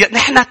 يشوفوا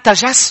نحن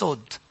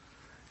التجسد.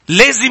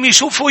 لازم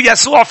يشوفوا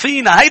يسوع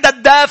فينا. هيدا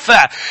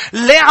الدافع.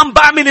 ليه عم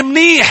بعمل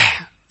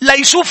منيح؟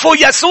 ليشوفوا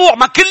يسوع.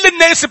 ما كل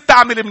الناس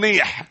بتعمل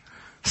منيح.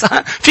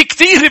 في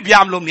كتير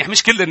بيعملوا منيح،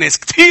 مش كل الناس،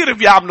 كتير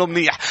بيعملوا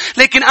منيح.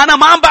 لكن أنا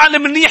ما عم بعمل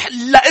منيح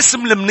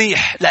لاسم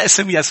المنيح،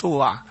 لاسم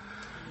يسوع.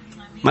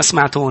 ما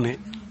سمعتوني؟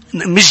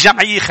 مش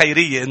جمعية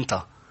خيرية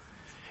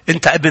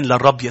أنت ابن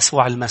للرب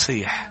يسوع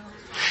المسيح.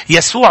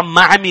 يسوع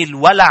ما عمل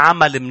ولا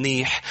عمل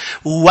منيح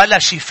ولا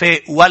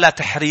شفاء ولا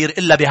تحرير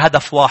إلا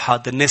بهدف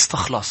واحد: الناس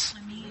تخلص.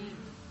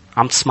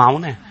 عم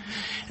تسمعوني؟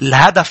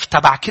 الهدف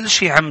تبع كل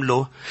شيء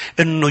عمله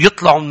إنه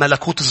يطلعوا من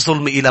ملكوت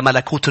الظلم إلى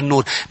ملكوت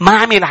النور. ما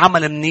عمل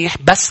عمل منيح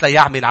بس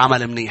ليعمل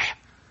عمل منيح.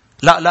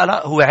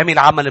 لا، هو عمل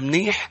عمل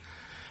منيح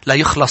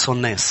ليخلصوا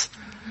الناس.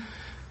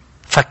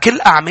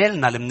 فكل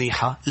أعمالنا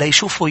المنيحة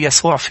ليشوفوا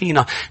يسوع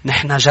فينا.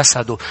 نحن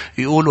جسده.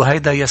 يقولوا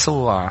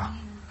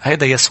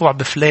هيدا يسوع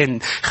بفلان.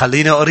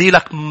 خليني أقري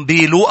لك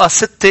بلوقا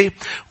 6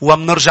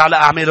 ومنرجع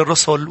لأعمال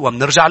الرسل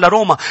ومنرجع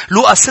لروما.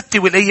 لوقا 6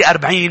 والآية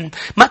 40.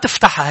 ما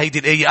تفتحها هيدي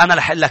الآية، أنا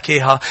رح أقول لك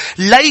إياها.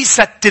 ليس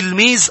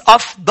التلميذ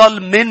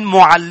أفضل من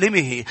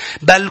معلمه،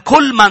 بل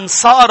كل من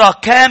صار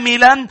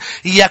كاملا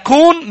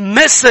يكون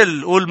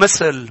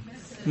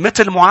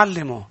مثل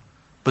معلمه.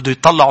 بده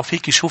يطلعوا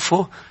فيك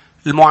يشوفوا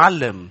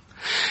المعلم.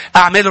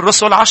 أعمال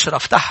الرسل 10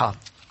 افتحها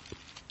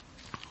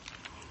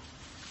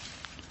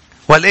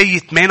والآية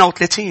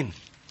 38.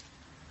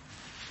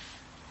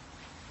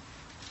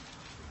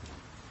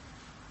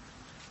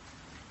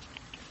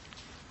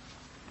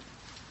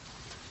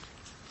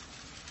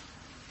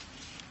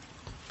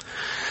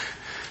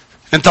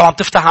 انت عم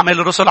تفتح أعمال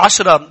الرسل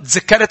 10.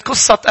 تذكرت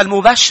قصة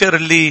المبشر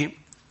اللي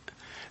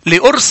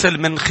أرسل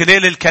من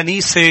خلال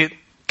الكنيسة.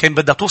 كان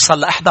بدها توصل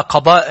لأحدى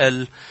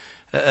قبائل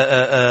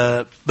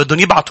بدهم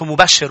يبعثوا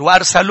مبشر،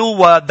 وأرسلوه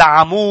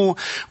ودعموه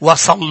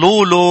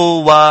وصلوا له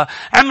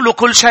وعملوا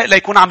كل شيء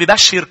ليكون عم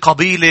يبشر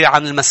قبيلة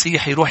عن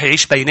المسيح، يروح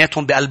يعيش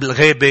بيناتهم بقلب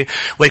الغابة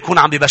ويكون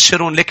عم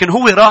يبشرهم. لكن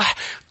هو راح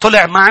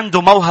طلع ما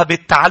عنده موهبة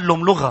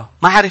تعلم لغة،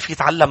 ما عرف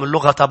يتعلم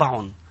اللغة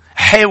تبعهم.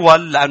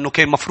 حاول لأنه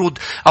كان مفروض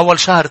أول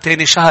شهر،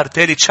 تاني شهر،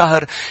 ثالث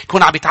شهر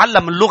يكون عم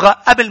يتعلم اللغة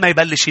قبل ما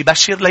يبلش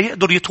يبشر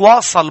ليقدر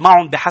يتواصل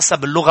معهم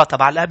بحسب اللغة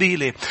تبع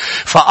القبيلة.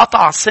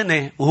 فقطع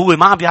سنة وهو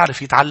ما عم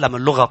بيعرف يتعلم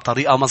اللغة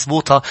بطريقة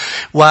مضبوطة.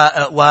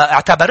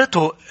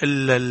 واعتبرته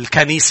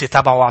الكنيسة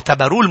تبعه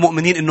واعتبروه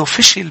المؤمنين إنه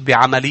فشل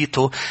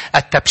بعمليته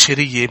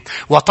التبشيرية،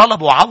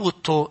 وطلبوا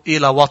عودته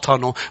إلى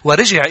وطنه.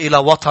 ورجع إلى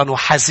وطنه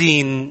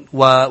حزين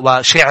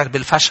وشاعر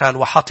بالفشل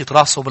وحاطط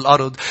راسه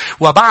بالأرض.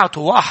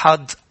 وبعته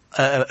واحد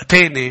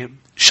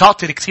تاني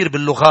شاطر كثير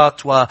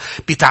باللغات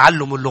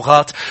وبتعلم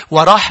اللغات،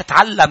 وراح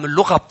تعلم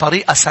اللغة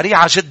بطريقة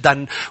سريعة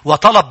جدا.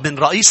 وطلب من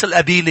رئيس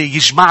القبيلة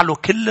يجمع له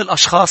كل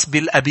الأشخاص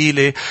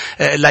بالقبيلة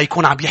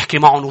ليكون عم يحكي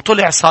معهم.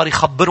 وطلع صار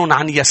يخبرهم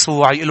عن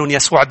يسوع، يقولون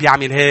يسوع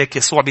بيعمل هيك،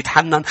 يسوع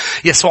بيتحنن،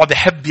 يسوع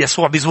بيحب،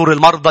 يسوع بيزور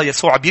المرضى،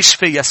 يسوع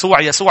بيشفي،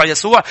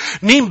 يسوع.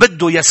 مين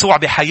بده يسوع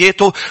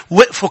بحياته؟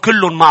 وقفوا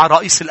كلهم مع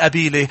رئيس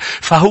القبيلة.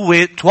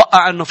 فهو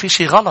توقع أنه في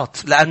شيء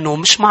غلط، لأنه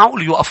مش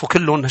معقول يوقفوا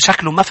كلهم،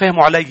 شكله ما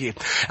فهموا علي.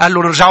 قال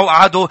له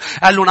نرجعوا.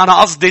 قال لهم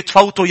أنا قصدي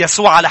تفوتوا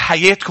يسوع على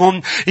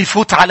حياتكم،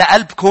 يفوت على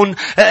قلبكم،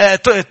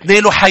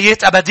 تنالوا حياة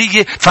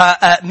أبدية.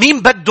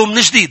 فمين بده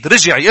من جديد؟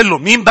 رجع يقول له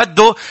مين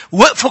بده؟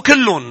 وقفوا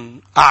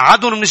كلهم،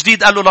 قعدوا من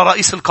جديد. قال له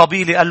لرئيس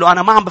القبيلة، قال له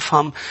أنا ما عم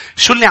بفهم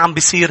شو اللي عم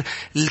بيصير،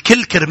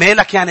 الكل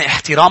كرمالك يعني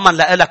احتراما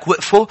لك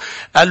وقفوا.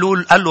 قال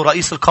له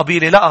رئيس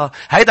القبيلة لا،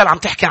 هيدا اللي عم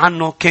تحكي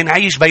عنه كان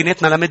عايش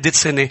بيناتنا لمدة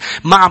سنة،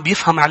 ما عم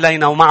بيفهم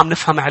علينا وما عم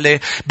نفهم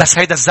عليه، بس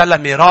هيدا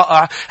الزلمة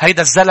رائع،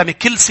 هيدا الزلمة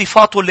كل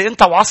صفاته اللي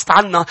انت وعظت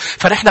عنها،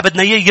 فنحن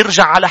بدنا اياه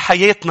يرجع على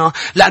حياتنا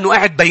لأنه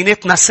قاعد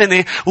بيناتنا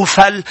سنة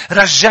وفل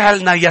رجع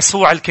لنا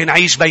يسوع اللي كان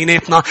عايش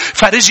بيناتنا.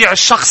 فرجع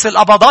الشخص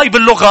القبضاي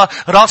باللغة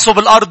راسه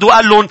بالأرض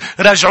وقال لهم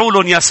رجعوا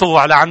لهم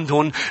يسوع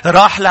لعندهم.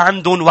 راح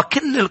لعندهم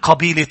وكل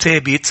القبيلة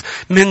تابت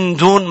من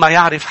دون ما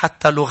يعرف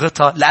حتى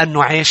لغتها،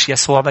 لأنه عاش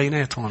يسوع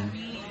بيناتهم.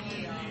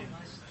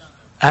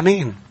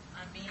 أمين.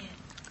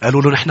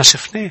 قالوا له نحن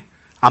شفناه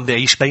عم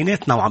بيعيش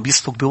بيناتنا وعم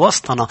بيسلك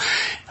بوسطنا،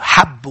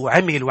 حب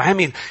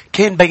وعمل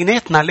كان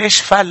بيناتنا،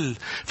 ليش فل؟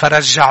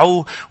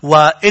 فرجعوه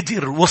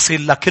وقدر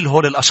وصل لكل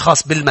هول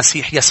الأشخاص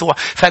بالمسيح يسوع.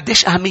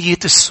 فقديش أهمية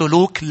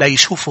السلوك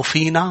ليشوفوا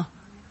فينا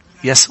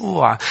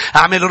يسوع.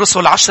 أعمال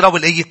الرسل 10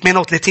 والآية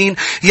 38.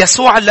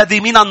 يسوع الذي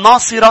من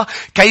الناصرة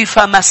كيف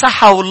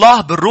مسحه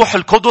الله بالروح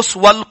القدس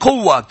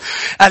والقوة،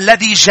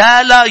 الذي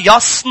جال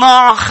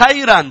يصنع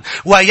خيرا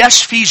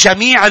ويشفي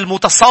جميع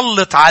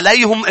المتسلط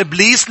عليهم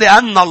إبليس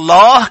لأن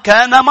الله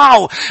كان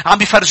معه. عم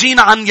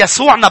بيفرجينا عن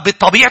يسوعنا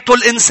بطبيعته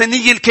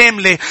الإنسانية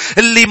الكاملة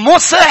اللي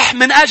مسح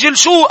من أجل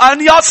شو؟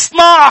 أن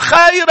يصنع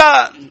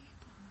خيرا.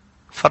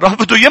 فالرب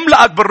بده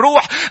يملأك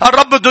بالروح،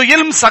 الرب بده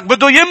يلمسك،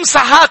 بده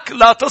يمسحك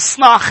لا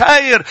تصنع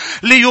خير،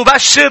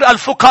 ليبشر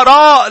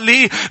الفقراء،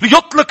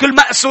 ليطلق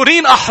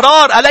المأسورين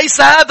أحرار.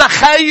 أليس هذا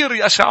خير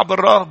يا شعب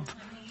الرب؟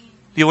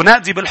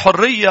 لينادي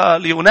بالحرية،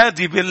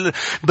 لينادي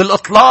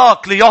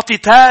بالإطلاق، ليعطي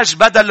تاج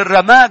بدل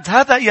الرماد.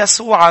 هذا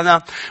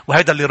يسوعنا،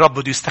 وهذا اللي الرب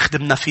بده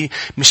يستخدمنا فيه.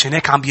 مش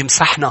هناك عم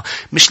يمسحنا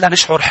مش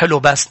لنشعر حلو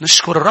بس،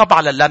 نشكر الرب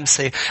على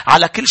اللمسة،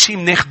 على كل شيء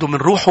مناخده من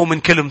روحه ومن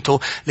كلمته،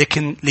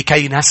 لكن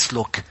لكي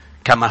نسلك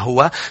كما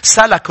هو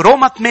سلك.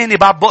 روما 8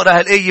 بعد بقرأ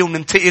هالآية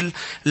وننتقل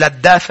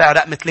للدافع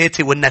رقم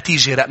 3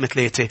 والنتيجة رقم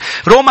 3.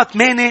 روما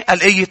 8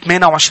 الآية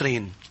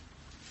 28.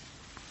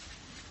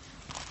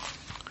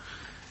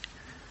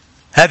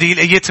 هذه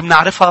الآيات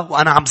بنعرفها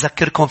وأنا عم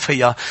ذكركم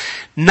فيها.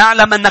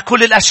 نعلم أن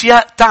كل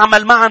الأشياء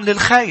تعمل معا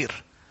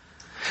للخير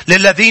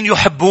للذين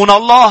يحبون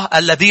الله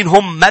الذين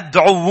هم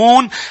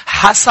مدعوون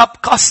حسب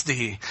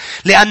قصده.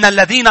 لأن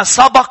الذين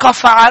سبق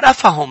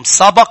فعرفهم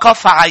سبق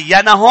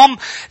فعينهم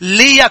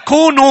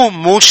ليكونوا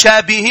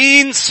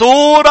مشابهين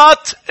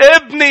صورة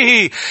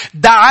ابنه.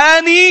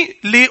 دعاني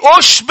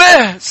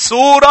لأشبه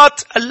صورة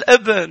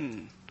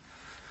الابن.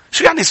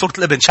 شو يعني صورة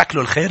الابن؟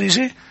 شكله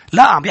الخارجي؟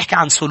 لا، عم بيحكي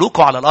عن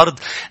سلوكه على الأرض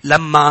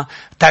لما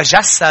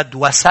تجسد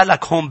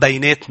وسلك هون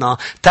بيناتنا.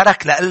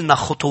 ترك لنا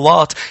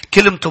خطوات،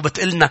 كلمته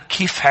بتقلنا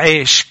كيف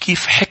عيش،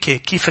 كيف حكي،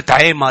 كيف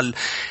تعامل.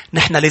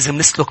 نحن لازم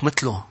نسلك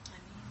مثله،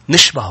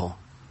 نشبهه.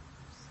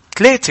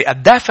 3.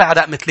 الدافع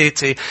رقم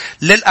 3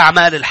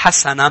 للأعمال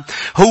الحسنة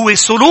هو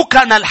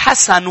سلوكنا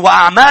الحسن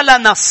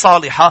وأعمالنا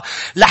الصالحة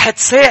رح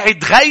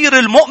تساعد غير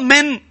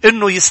المؤمن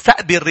إنه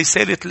يستقبل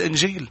رسالة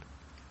الإنجيل.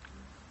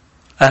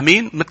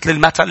 أمين. مثل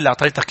المثل اللي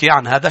أعطيتك إياه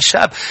عن هذا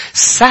الشاب.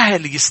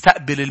 سهل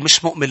يستقبل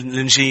المش مؤمن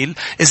الإنجيل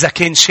إذا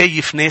كان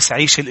شايف ناس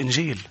عيش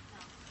الإنجيل.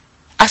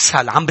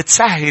 أسهل، عم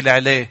بتسهل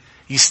عليه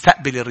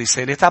يستقبل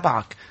الرسالة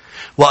تبعك.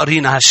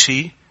 وقرينا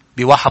هالشي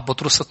بواحد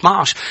بطرس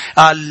 12.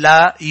 قال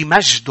لا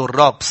يمجدوا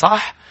الرب،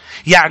 صح؟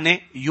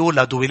 يعني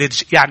يولدوا ولد،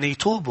 يعني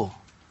يتوبوا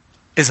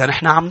إذا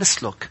نحن عم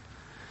نسلك.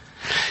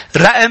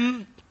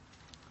 رقم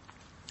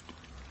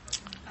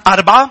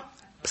 4.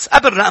 بس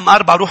قبل رقم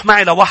 4 روح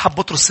معي لواحد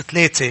بطرس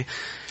 3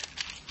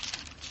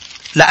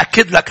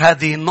 لأكد لك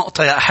هذه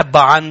النقطة يا أحبة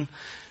عن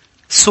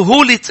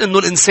سهولة إنه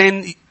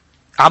الإنسان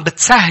عم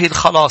بتسهل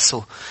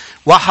خلاصه.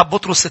 واحد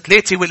بطرس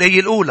 3 والآية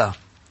الأولى.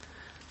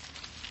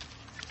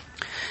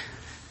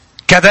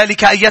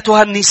 كذلك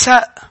أيتها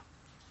النساء.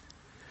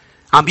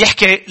 عم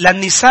بيحكي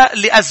للنساء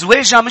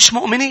لأزواجها مش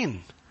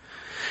مؤمنين.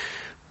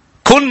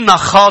 كنا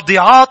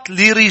خاضعات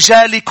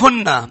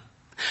لرجالكن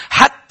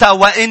حتى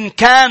وإن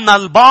كان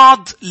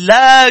البعض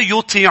لا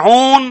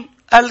يطيعون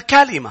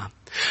الكلمة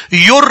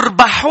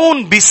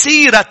يربحون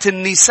بسيرة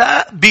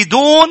النساء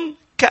بدون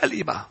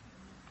كلمة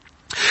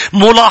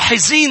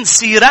ملاحظين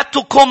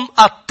سيرتكم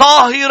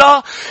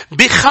الطاهرة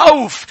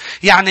بخوف.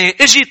 يعني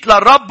اجت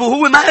للرب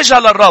وهو ما اجى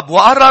للرب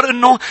وقرر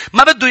انه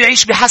ما بده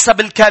يعيش بحسب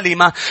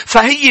الكلمة.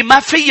 فهي ما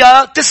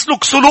فيها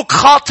تسلك سلوك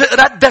خاطئ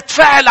ردة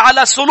فعل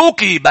على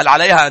سلوكه، بل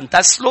عليها ان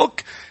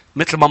تسلك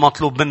مثل ما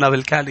مطلوب منا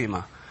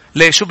بالكلمة.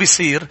 ليه؟ شو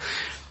بيصير؟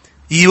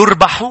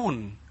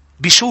 يربحون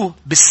بشو؟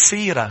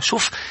 بالسيرة.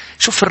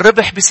 شوف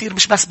الربح بيصير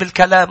مش بس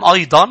بالكلام،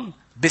 أيضا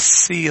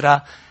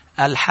بالسيرة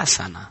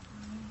الحسنة.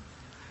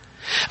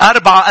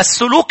 4.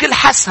 السلوك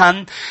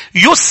الحسن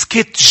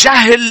يسكت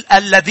جهل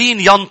الذين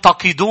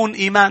ينتقدون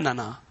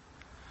إيماننا.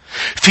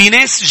 في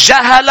ناس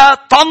جهلة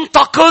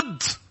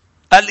تنتقد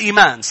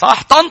الإيمان،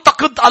 صح؟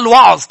 تنتقد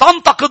الوعظ،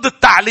 تنتقد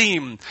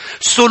التعليم.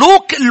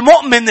 سلوك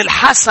المؤمن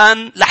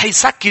الحسن رح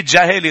يسكت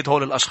جهالة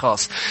هول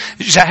الأشخاص.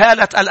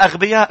 جهالة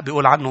الأغبياء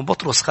بيقول عنه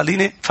بطرس.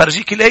 خليني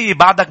فرجيك الآية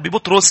بعدك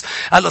ببطرس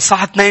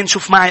الإصحاح 2.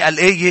 شوف معي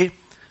الآية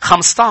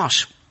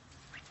 15.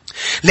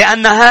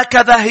 لأن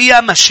هكذا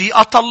هي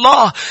مشيئة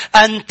الله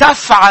أن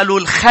تفعلوا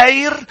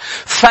الخير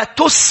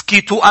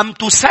فتسكتوا أم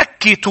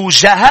تسكتوا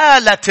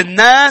جهالة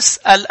الناس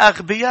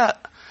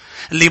الأغبياء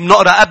اللي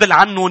بنقرأ قبل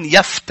عنهم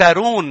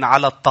يفترون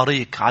على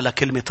الطريق على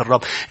كلمة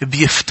الرب.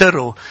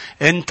 بيفتروا،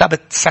 انت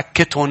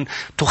بتسكتهم،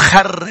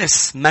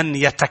 تخرس من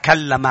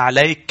يتكلم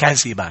عليك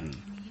كذبا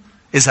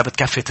إذا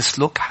بتكفي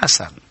تسلك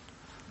حسن.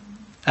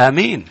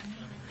 آمين.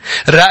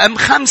 رقم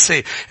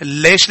 5.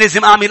 ليش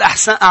لازم أعمل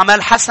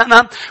أعمال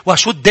حسنة؟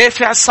 وشو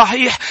الدافع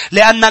الصحيح؟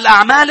 لأن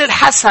الأعمال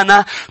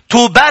الحسنة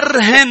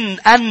تبرهن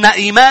أن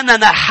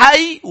إيماننا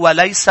حي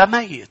وليس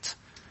ميت.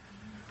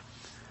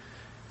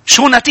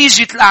 شو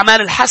نتيجة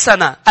الأعمال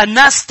الحسنة؟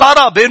 الناس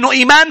ترى بأنه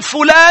إيمان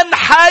فلان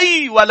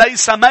حي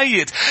وليس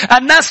ميت.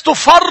 الناس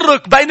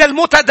تفرق بين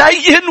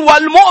المتدين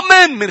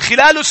والمؤمن من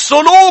خلال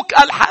السلوك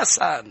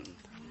الحسن،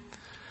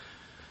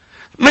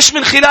 مش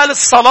من خلال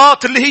الصلاة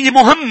اللي هي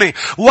مهمة،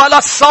 ولا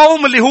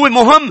الصوم اللي هو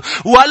مهم،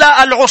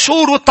 ولا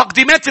العشور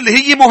والتقديمات اللي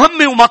هي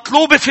مهمة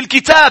ومطلوبة في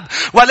الكتاب.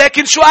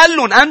 ولكن شو قال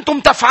لهم؟ أنتم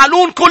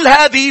تفعلون كل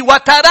هذه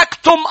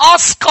وتركتم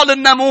أثقل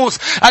الناموس،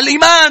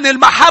 الإيمان،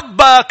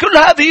 المحبة، كل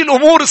هذه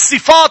الأمور،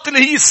 الصفات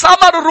اللي هي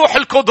ثمر الروح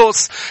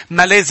القدس.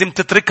 ما لازم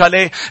تتركها.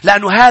 ليه؟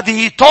 لأنه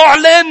هذه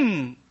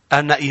تعلن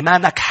أن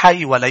إيمانك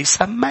حي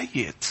وليس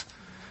ميت.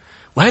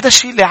 وهذا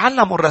الشيء اللي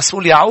علمه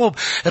الرسول يعقوب.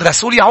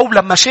 الرسول يعقوب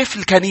لما شاف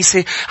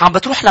الكنيسة عم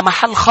بتروح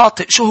لمحل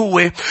خاطئ، شو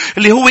هو؟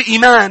 اللي هو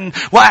إيمان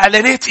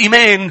وإعلانات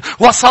إيمان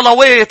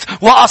وصلوات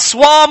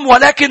وأصوام،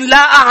 ولكن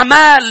لا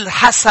أعمال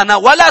حسنة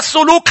ولا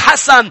سلوك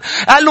حسن.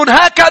 قال لهم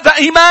هكذا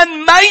إيمان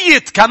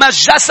ميت، كما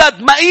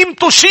الجسد ما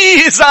قيمته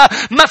شيء إذا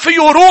ما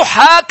فيه روح،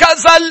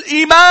 هكذا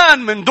الإيمان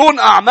من دون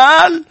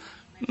أعمال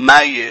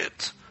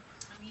ميت.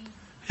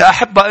 يا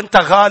أحبة أنت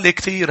غالي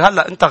كثير.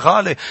 هلأ أنت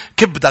غالي،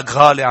 كبدك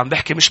غالي. عم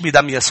بحكي مش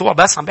بدم يسوع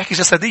بس، عم بحكي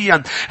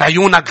جسديا.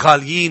 عيونك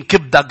غاليين،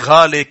 كبدك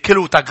غالي،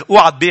 كلوتك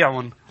اوعى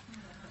تبيعهم.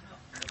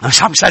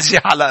 مش عم شجع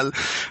على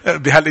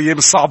بهالأيام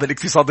الصعبة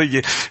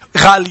الاقتصادية.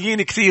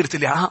 غاليين كثير.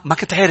 تقولي ما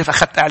كنت عارف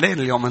أخذت إعلان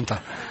اليوم أنت.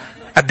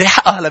 قد ايه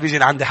حقها هلا بيجي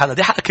لعندي حدا؟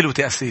 دي حق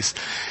كلوتي أسيس.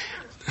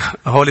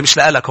 هو اللي مش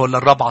لقالك، هو اللي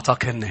الرب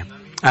عطاك هن.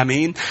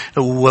 امين.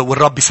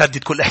 والرب يسدد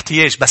كل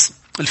احتياج. بس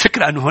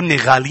الفكرة انه هن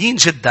غاليين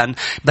جدا،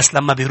 بس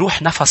لما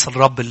بيروح نفس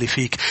الرب اللي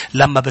فيك،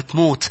 لما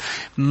بتموت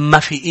ما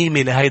في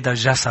قيمة لهيدا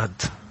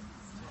الجسد.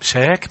 مش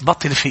هيك؟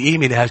 بطل في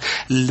قيمة لهذا.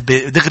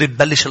 دغري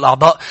ببلش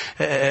الأعضاء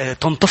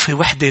تنطفي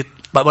وحدة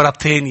ورا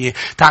الثانية،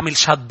 تعمل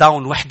شات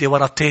داون وحدة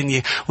ورا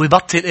الثانية،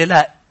 ويبطل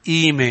إلها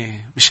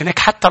قيمة. مش هيك؟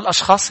 حتى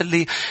الأشخاص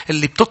اللي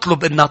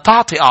بتطلب إنها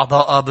تعطي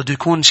أعضائها بده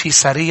يكون شيء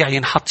سريع،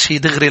 ينحط شيء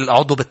دغري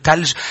العضو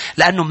بالثلج،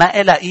 لأنه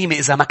ما إلها قيمة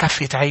إذا ما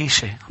كفت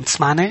عيشة. عم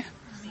تسمعني؟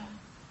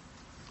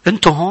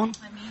 أنتوا هون؟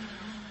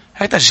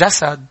 هذا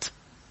الجسد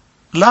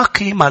لا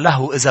قيمة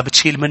له إذا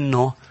بتشيل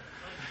منه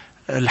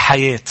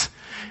الحياة.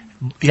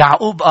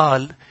 يعقوب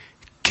قال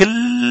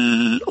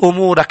كل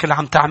أمورك اللي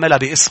عم تعملها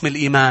باسم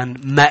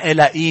الإيمان ما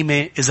إلها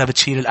قيمة إذا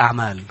بتشيل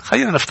الأعمال.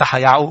 خلينا نفتحها.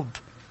 يعقوب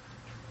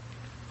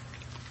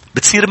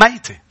بتصير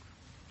ميتة.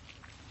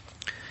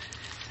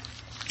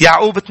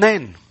 يعقوب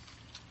 2.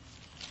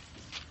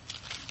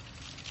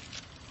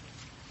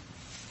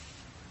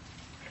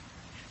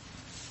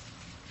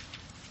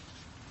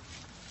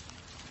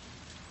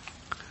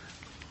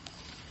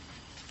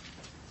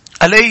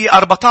 الآية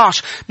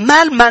 14.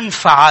 ما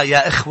المنفعة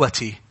يا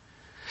إخوتي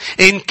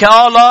إن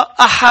قال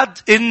أحد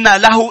إن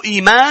له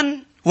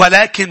إيمان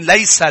ولكن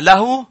ليس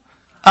له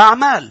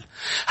أعمال؟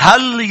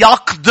 هل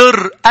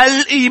يقدر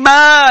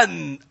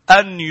الإيمان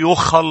أن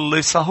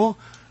يخلصه؟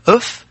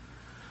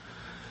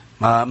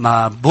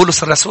 ما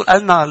بولس الرسول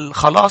قالنا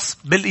الخلاص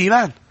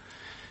بالإيمان.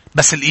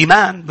 بس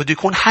الإيمان بده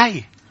يكون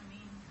حي،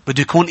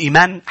 بده يكون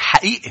إيمان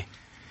حقيقي،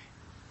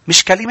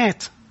 مش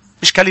كلمات.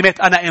 مش كلمات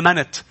أنا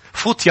إيمانت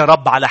فوت يا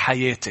رب على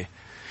حياتي.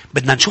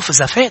 بدنا نشوف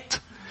إذا فات.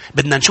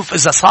 بدنا نشوف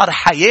إذا صار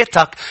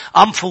حياتك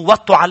أم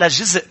فوتوا على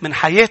جزء من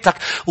حياتك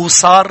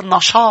وصار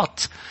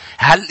نشاط.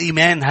 هل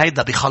إيمان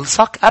هيدا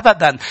بيخلصك؟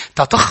 أبدا.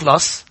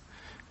 تتخلص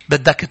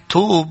بدك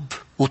تتوب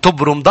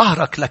وتبرم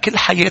ظهرك لكل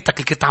حياتك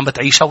اللي كنت عم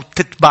بتعيشها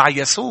وتتبع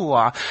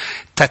يسوع،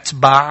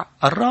 تتبع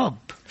الرب.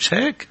 مش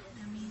هيك؟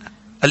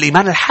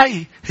 الإيمان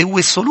الحي هو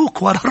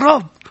السلوك وراء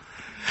الرب.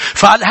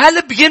 فقال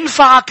هل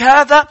بينفعك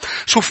هذا؟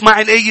 شوف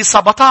معي الآية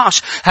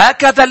 17.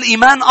 هكذا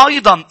الإيمان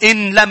أيضا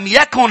إن لم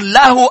يكن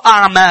له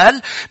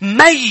أعمال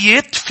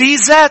ميت في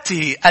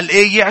ذاته.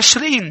 الآية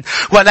 20.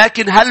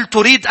 ولكن هل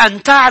تريد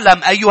أن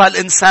تعلم أيها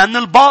الإنسان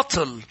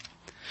الباطل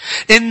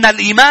إن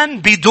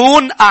الإيمان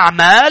بدون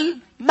أعمال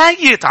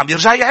ميت؟ عم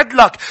يرجع يعد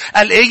لك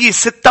الآية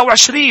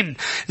 26.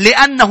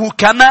 لأنه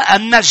كما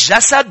أن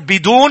الجسد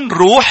بدون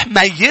روح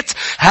ميت،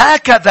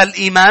 هكذا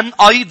الإيمان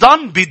أيضا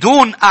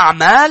بدون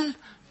أعمال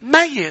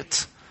ميت.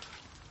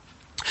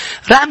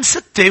 رقم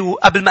 6.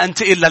 وقبل ما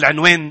انتقل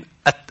للعنوان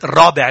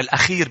الرابع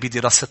الأخير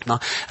بدراستنا،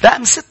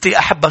 رقم 6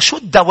 أحبة، شو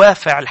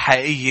الدوافع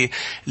الحقيقية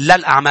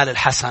للأعمال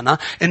الحسنة؟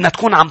 إنها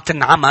تكون عم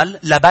تنعمل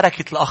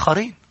لبركة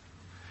الآخرين.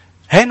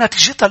 هي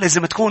نتيجتها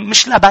لازم تكون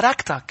مش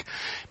لبركتك،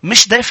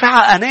 مش دافعة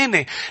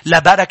أناني،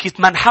 لبركة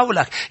من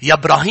حولك. يا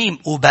إبراهيم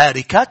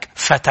أباركك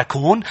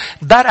فتكون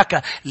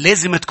بركة.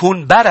 لازم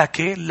تكون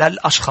بركة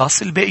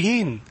للأشخاص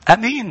الباقيين.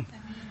 أمين.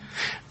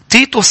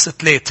 تيتوس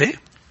 3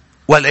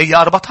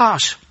 والآية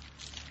 14.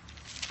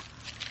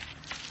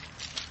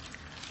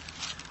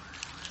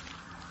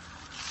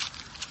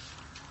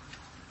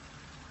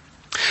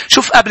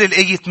 شوف قبل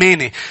الآية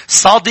 8.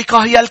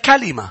 صادقة هي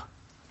الكلمة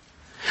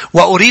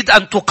وأريد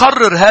أن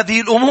تقرر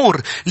هذه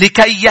الأمور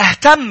لكي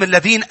يهتم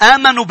الذين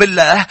آمنوا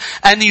بالله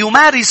أن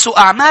يمارسوا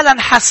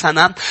أعمالا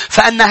حسنة،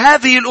 فأن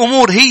هذه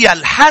الأمور هي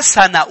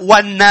الحسنة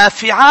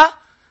والنافعة.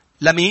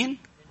 لمين؟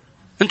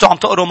 أنتوا عم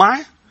تقروا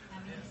معي؟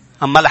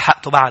 أما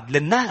لحقتوا بعد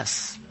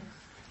للناس.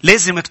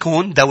 لازم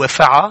تكون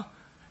دوافعها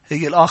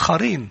هي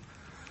الآخرين.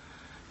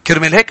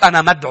 كرمال هيك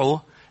أنا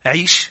مدعو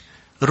عيش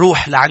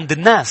روح لعند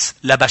الناس،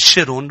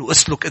 لبشرهم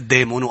واسلك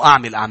قدامهم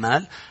وأعمل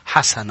أعمال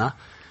حسنة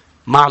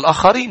مع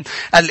الآخرين.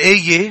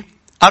 الآية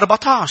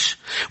 14.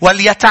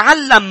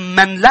 وليتعلم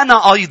من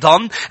لنا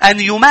أيضا أن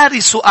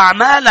يمارسوا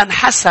أعمالا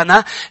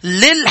حسنة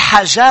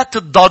للحاجات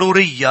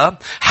الضرورية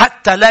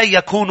حتى لا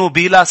يكونوا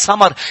بلا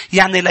ثمر.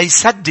 يعني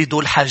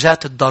ليسددوا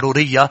الحاجات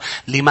الضرورية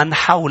لمن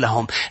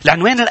حولهم.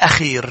 العنوان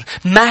الأخير،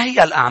 ما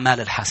هي الأعمال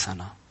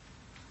الحسنة؟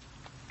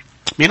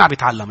 مين عم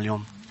يتعلم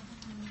اليوم؟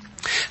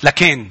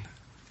 لكن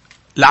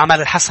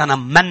الأعمال الحسنة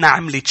منا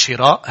عملة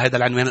شراء. هذا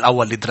العنوان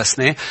الأول اللي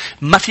درسناه.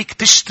 ما فيك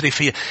تشتري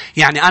فيه.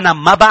 يعني أنا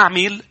ما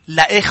بعمل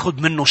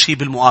لأخذ منه شيء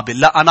بالمقابل.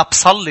 لا، أنا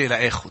بصلي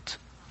لأخذ.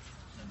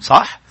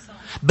 صح؟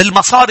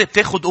 بالمصاري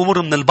بتاخد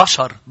أمور من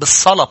البشر،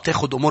 بالصلاة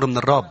بتاخد أمور من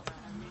الرب.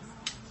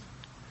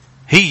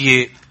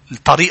 هي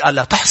الطريقة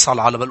لا تحصل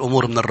على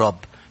الأمور من الرب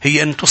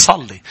هي أن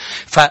تصلي.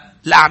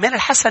 فالأعمال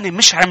الحسنة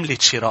مش عملة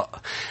شراء.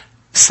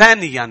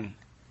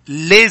 ثانيا،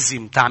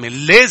 لازم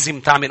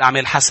تعمل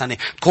أعمال حسنة،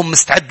 تكون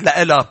مستعد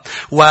لها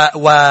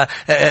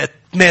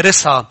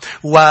وتمارسها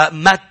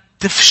وما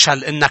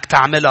تفشل إنك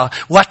تعملها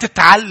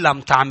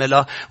وتتعلم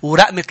تعملها.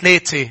 ورقم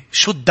 3،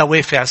 شو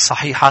الدوافع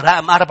الصحيحة؟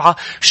 رقم 4،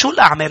 شو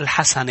الأعمال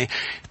الحسنة؟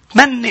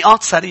 8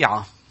 نقاط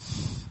سريعة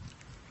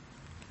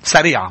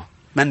 8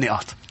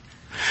 نقاط.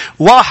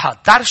 1،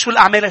 تعرف شو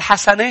الأعمال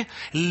الحسنة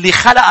اللي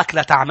خلقك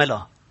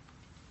لتعملها؟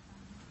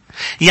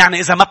 يعني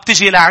إذا ما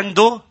بتجي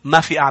لعنده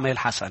ما في أعمال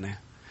حسنة.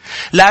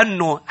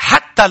 لأنه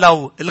حتى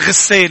لو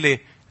الغسالة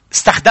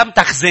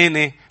استخدمتها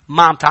خزانة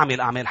ما عم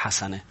تعمل أعمال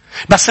حسنة.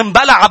 بس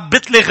مبلع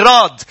عبت لي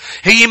غراض.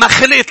 هي ما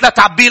خلقت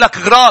لتعبي لك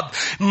غراض.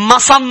 ما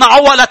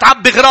صنعوها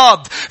لتعبي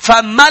غراض.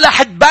 فما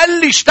رح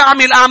تبلش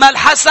تعمل أعمال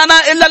حسنة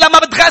إلا لما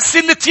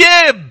بتغسل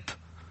الثياب.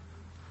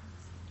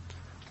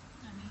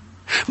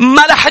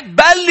 ما رح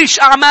تبلش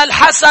أعمال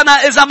حسنة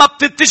إذا ما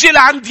بتتجي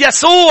لعند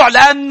يسوع.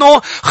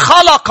 لأنه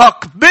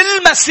خلقك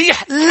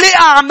بالمسيح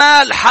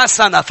لأعمال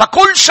حسنة.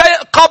 فكل شيء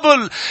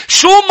قبل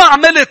شو ما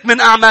عملت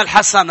من أعمال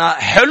حسنة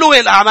حلوة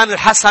الأعمال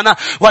الحسنة.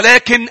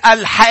 ولكن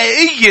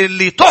الحقيقية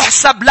اللي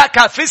تحسب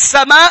لك في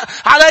السماء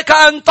عليك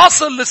أن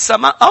تصل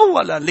للسماء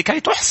أولا لكي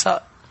تحسب.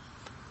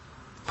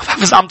 ما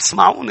بعرف إذا عم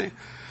تسمعوني.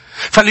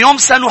 فاليوم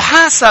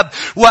سنحاسب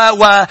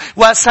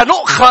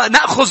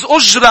وسنأخذ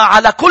أجرة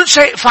على كل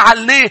شيء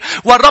فعلناه.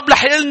 والرب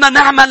رح يقولنا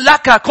نعمل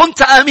لك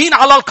كنت أمين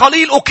على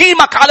القليل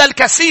أقيمك على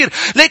الكثير.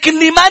 لكن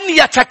لمن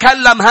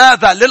يتكلم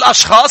هذا؟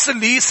 للأشخاص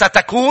اللي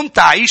ستكون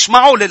تعيش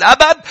معه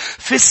للأبد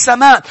في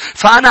السماء.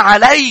 فأنا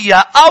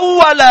علي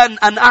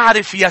أولا أن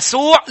أعرف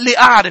يسوع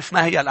لأعرف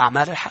ما هي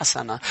الأعمال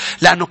الحسنة.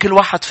 لأنه كل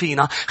واحد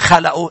فينا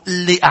خلقه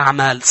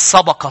لأعمال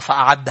سبق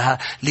فأعدها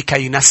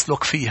لكي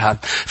نسلك فيها.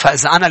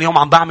 فإذا أنا اليوم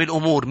عم بعمل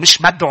أمور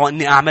مش مدعو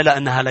أني أعملها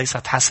أنها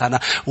ليست حسنة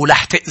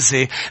ولح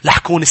تأذي، لح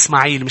كون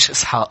إسماعيل مش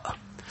إسحاق.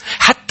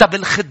 حتى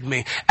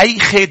بالخدمة أي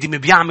خادم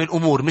بيعمل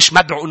أمور مش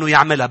مدعو أنه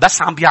يعملها،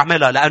 بس عم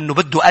بيعملها لأنه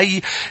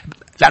بده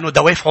لأنه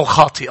دوافعه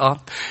خاطئة.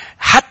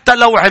 حتى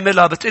لو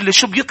عملها بتقلي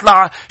شو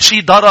بيطلع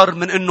شي ضرر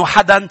من أنه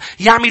حدا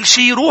يعمل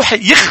شي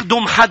روحي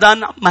يخدم حدا؟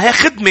 ما هي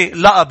خدمة.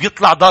 لا،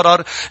 بيطلع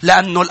ضرر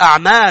لأنه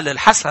الأعمال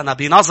الحسنة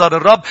بنظر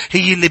الرب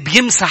هي اللي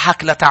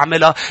بيمسحك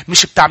لتعملها،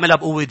 مش بتعملها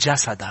بقوة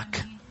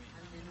جسدك.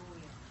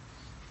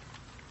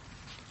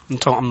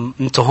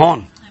 انتوا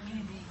هون.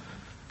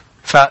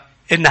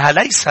 فإنها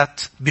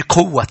ليست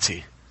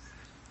بقوتي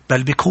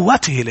بل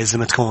بقوته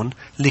لازم تكون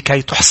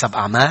لكي تحسب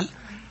أعمال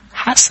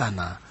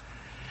حسنة.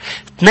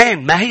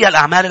 2. ما هي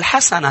الأعمال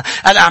الحسنة؟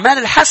 الأعمال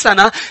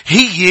الحسنة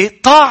هي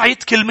طاعة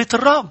كلمة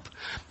الرب.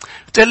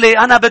 تقول لي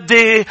أنا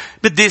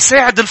بدي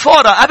ساعد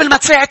الفقراء. قبل ما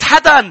تساعد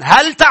حدا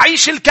هل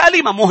تعيش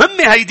الكلمة؟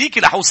 مهمة هيديك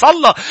رح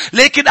أوصلها.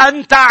 لكن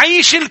أن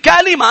تعيش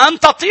الكلمة، أن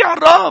تطيع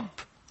الرب،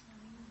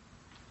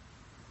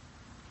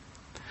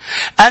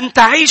 أن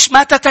تعيش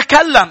ما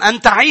تتكلم،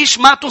 أن تعيش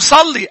ما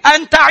تصلي،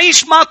 أن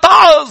تعيش ما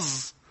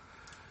تعظ.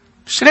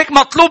 مش هيك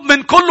مطلوب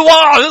من كل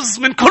واعظ،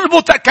 من كل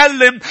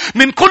متكلم،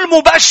 من كل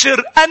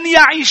مبشر أن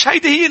يعيش؟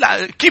 هيدي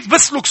هي كيف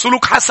بسلك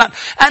سلوك حسن،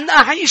 أن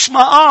أعيش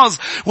ما أعظ.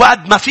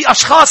 وقد ما في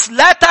أشخاص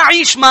لا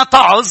تعيش ما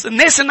تعظ،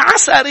 الناس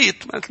انعسرت.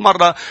 مثل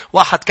مرة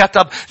واحد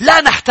كتب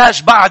لا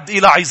نحتاج بعد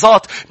إلى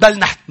عظات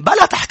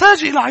بل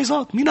تحتاج إلى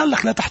عظات. مين قال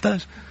لك لا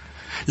تحتاج؟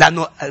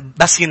 لأنه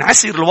بس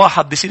ينعسر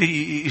الواحد بيصير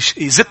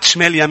يزت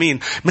شمال يمين.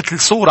 مثل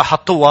صورة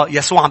حطوها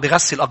يسوع عم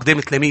بيغسل أقدام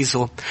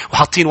تلاميذه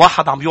وحاطين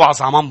واحد عم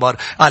بيوعظ على منبر.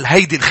 قال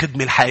هيدي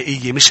الخدمة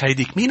الحقيقية مش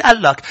هيديك. مين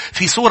قال لك؟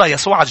 في صورة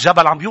يسوع على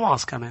الجبل عم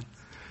بيوعظ كمان.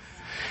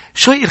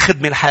 شو هي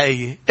الخدمة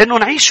الحقيقية؟ إنه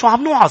نعيش شو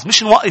عم نوعظ،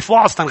 مش نوقف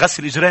وعظ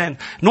تنغسل إجرين.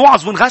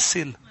 نوعظ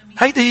ونغسل.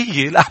 هيدي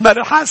هي الأعمال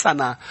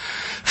الحسنة.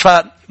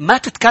 فما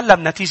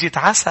تتكلم نتيجة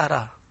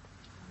عسرة،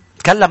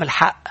 تكلم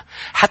الحق.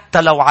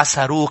 حتى لو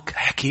عسروك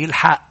احكي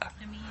الحق.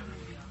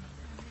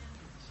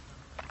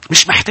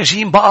 مش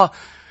محتاجين بقى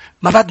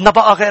ما بدنا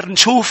بقى غير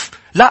نشوف.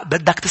 لا،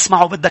 بدك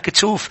تسمع وبدك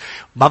تشوف.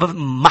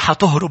 ما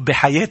حتهرب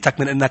بحياتك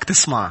من انك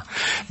تسمع.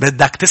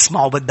 بدك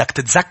تسمع وبدك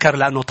تتذكر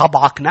لانه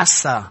طبعك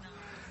نسى.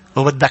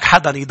 وبدك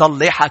حدا يضل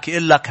لاحق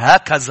يقول لك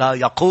هكذا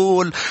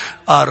يقول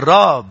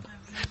الرب.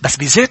 بس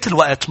بذات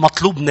الوقت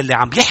مطلوب من اللي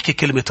عم بيحكي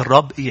كلمة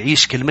الرب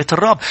يعيش كلمة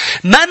الرب.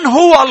 من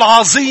هو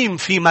العظيم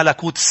في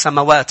ملكوت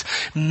السماوات؟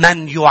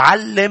 من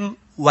يعلم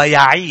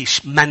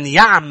ويعيش، من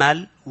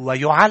يعمل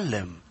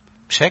ويعلم.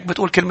 مش هيك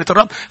بتقول كلمة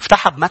الرب؟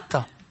 افتحها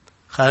بمتى،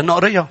 خلينا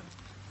نقريها.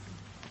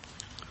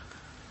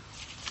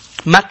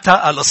 متى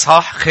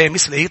الإصحاح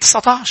 5 الآية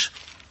 19.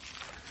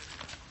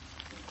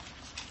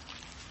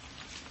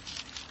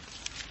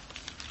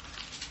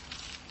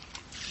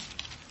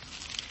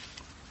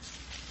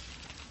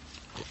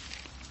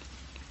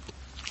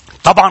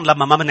 طبعا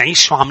لما ما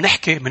بنعيش شو عم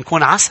نحكي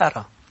بنكون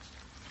عسرة.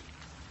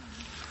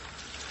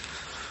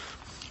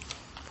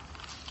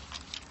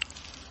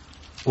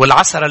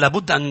 والعسرة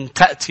لابد أن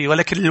تأتي،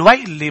 ولكن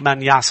الويل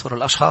لمن يعسر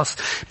الأشخاص.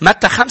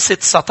 متى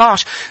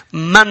 5:19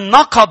 من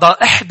نقض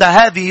إحدى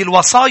هذه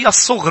الوصايا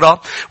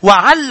الصغرى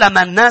وعلم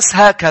الناس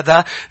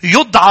هكذا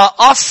يدعى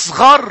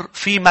أصغر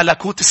في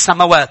ملكوت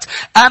السماوات.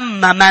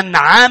 أما من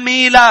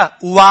عمل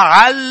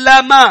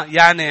وعلم،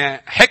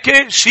 يعني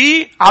حكي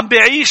شيء عم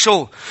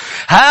بعيشه،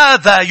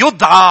 هذا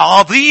يدعى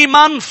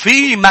عظيما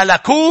في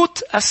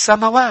ملكوت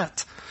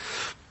السماوات.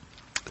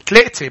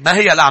 3. ما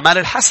هي الأعمال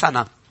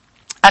الحسنة؟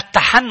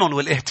 التحنن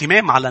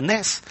والاهتمام على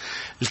الناس.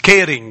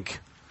 الكيرينج.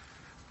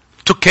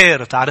 to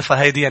care.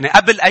 تعرفها هيدي يعني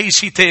قبل أي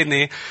شيء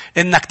تاني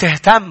إنك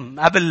تهتم.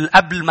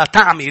 قبل ما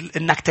تعمل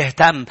إنك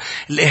تهتم.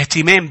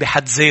 الاهتمام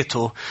بحد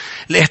ذاته.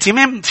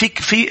 الاهتمام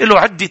في له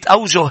عدة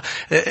أوجه.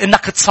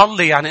 إنك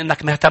تصلي يعني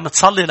إنك مهتم.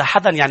 تصلي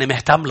لحدا يعني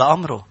مهتم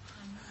لأمره.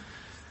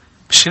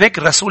 مش هيك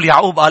الرسول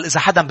يعقوب قال إذا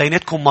حدا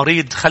بيناتكم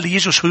مريض خلي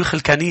يجوا شيوخ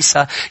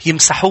الكنيسة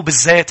يمسحوه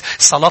بالزيت.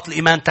 صلاة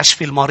الإيمان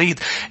تشفي المريض.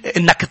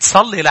 إنك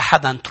تصلي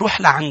لحدا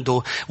تروح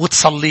لعنده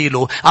وتصلي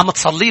له. أما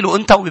تصلي له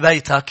أنت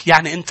وبيتك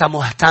يعني أنت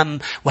مهتم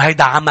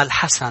وهيدا عمل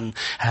حسن.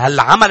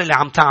 هالعمل اللي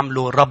عم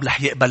تعمله الرب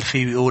رح يقبل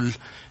فيه ويقول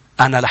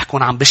أنا رح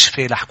كون عم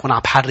بشفي، رح كون عم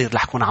بحرر،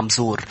 رح كون عم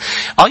زور.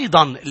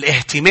 أيضا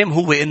الاهتمام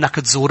هو إنك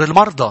تزور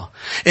المرضى،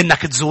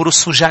 إنك تزور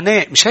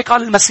السجناء. مش هيك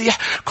قال المسيح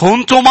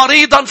كنت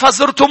مريضا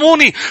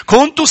فزرتموني،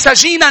 كنت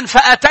سجينا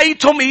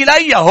فأتيتم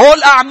إلي.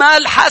 هول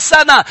أعمال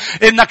حسنة.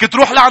 إنك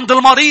تروح لعند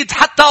المريض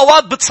حتى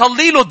أوقات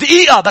بتصلي له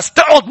دقيقة بس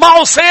تقعد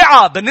معه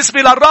ساعة.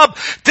 بالنسبة للرب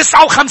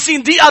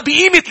 59 دقيقة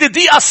بقيمة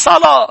لدقيقة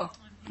الصلاة.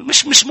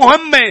 مش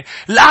مهمة.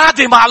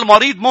 القعدة مع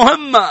المريض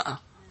مهمة.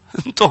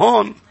 انتو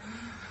هون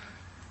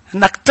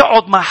انك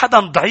تقعد مع حدا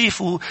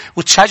ضعيف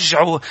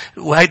وتشجعه.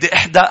 وهيدي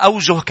احدى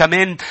اوجه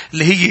كمان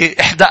اللي هي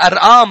احدى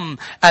ارقام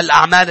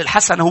الاعمال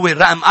الحسنه. هو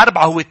الرقم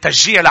 4 هو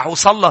التشجيع رح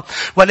اوصل.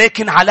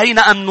 ولكن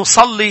علينا ان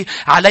نصلي،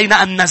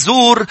 علينا ان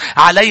نزور،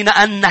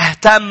 علينا ان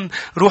نهتم.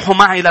 روحوا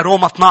معي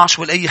لروما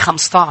 12 والايه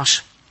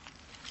 15.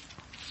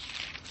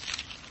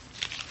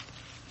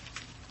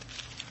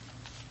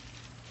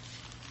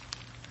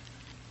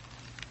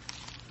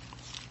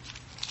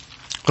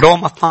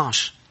 روما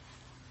 12.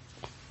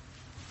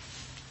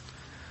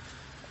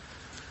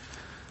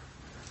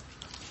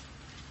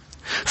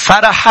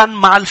 فرحا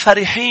مع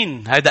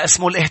الفرحين. هذا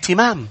اسمه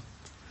الاهتمام،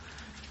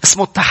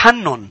 اسمه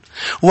التحنن.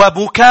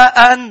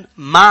 وبكاء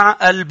مع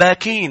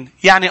الباكين.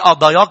 يعني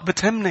قضاياك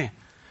بتهمني.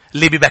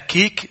 اللي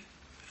بيبكيك،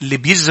 اللي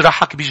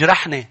بيجرحك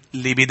بيجرحني،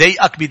 اللي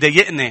بيضايقك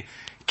بيضايقني.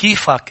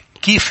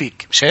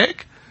 كيفك مش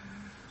هيك؟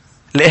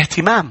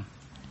 الاهتمام.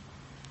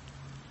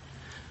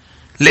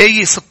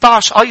 الآية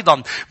 16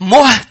 أيضا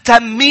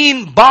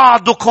مهتمين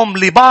بعضكم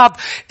لبعض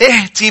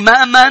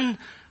اهتماما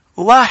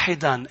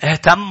واحدا.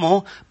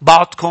 اهتموا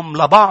بعضكم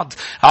لبعض.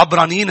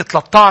 عبرانيين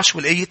 13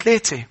 والآية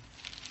 3.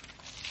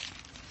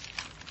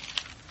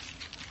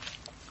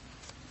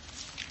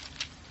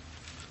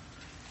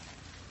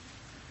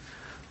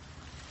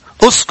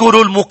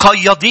 اذكروا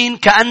المقيدين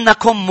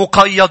كأنكم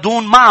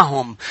مقيدون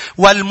معهم،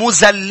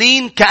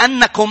 والمذلين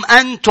كأنكم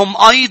أنتم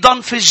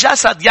أيضا في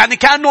الجسد. يعني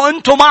كأنه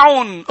أنتم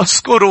معهم.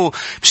 اذكروا.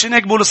 مش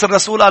هيك بولس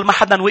الرسول قال ما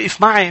حدا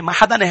وقف معي، ما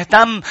حدا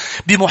اهتم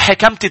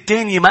بمحاكمة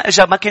التاني،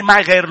 ما كان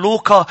معي غير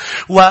لوقا.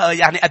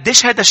 ويعني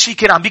قديش هذا الشيء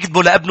كان عم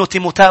بيكتبه لابنه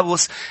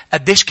تيموتاوس.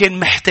 قديش كان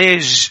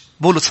محتاج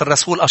بولس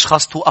الرسول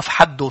أشخاص توقف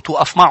حده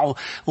توقف معه.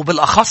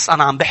 وبالأخص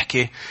أنا عم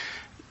بحكي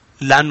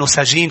لأنه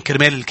سجين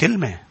كرمال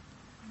الكلمة.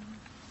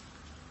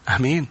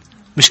 أمين.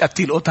 مش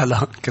قتيل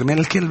قتلة كرمال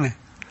الكلمة.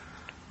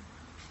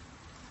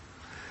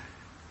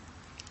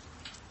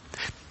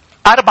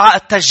 4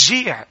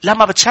 التشجيع.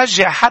 لما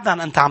بتشجع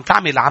حدا أنت عم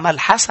تعمل عمل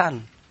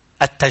حسن.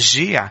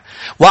 التشجيع.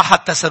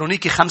 1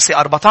 تسالونيكي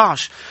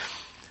 5:14.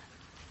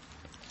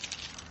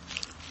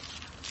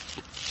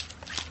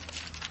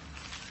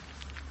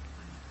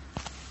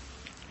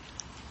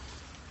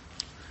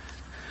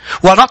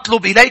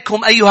 ونطلب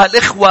إليكم أيها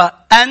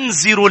الإخوة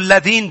أنذروا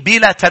الذين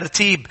بلا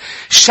ترتيب،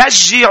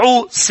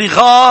 شجعوا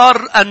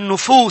صغار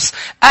النفوس،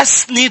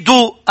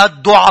 أسندوا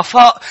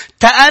الضعفاء،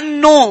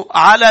 تأنوا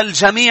على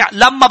الجميع.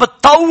 لما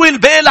بتطول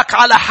بالك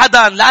على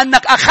حدا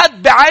لأنك أخذت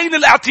بعين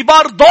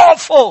الاعتبار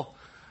ضعفه،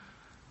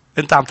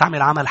 أنت عم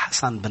تعمل عمل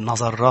حسن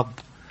بالنظر الرب.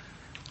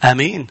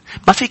 آمين.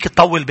 ما فيك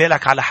تطول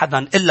بالك على حدا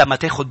إلا ما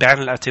تاخد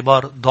بعين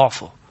الاعتبار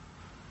ضعفه.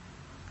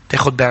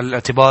 تاخد بعين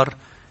الاعتبار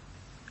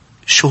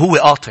شو هو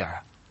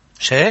قاطع.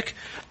 مش هيك؟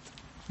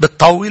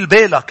 بتطول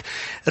بالك.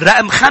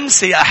 رقم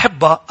 5 يا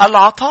أحبة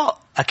العطاء.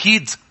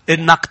 أكيد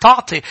إنك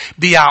تعطي.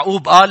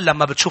 بيعقوب قال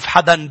لما بتشوف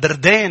حدا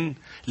بردان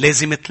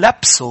لازم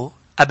تلبسه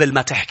قبل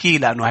ما تحكي،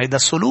 لأنه هيدا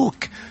السلوك.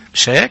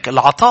 مش هيك؟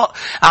 العطاء.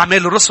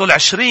 أعمال الرسل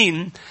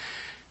 20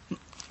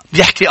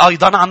 بيحكي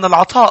أيضا عن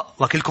العطاء.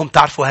 وكلكم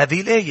تعرفوا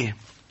هذه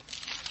الآية.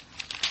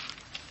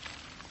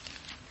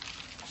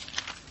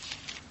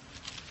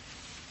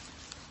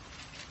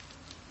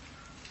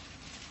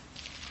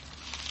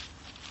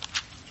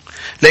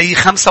 لأي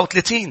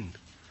 35.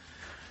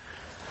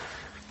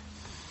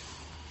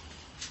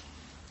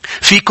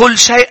 في كل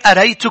شيء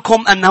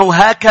أريتكم أنه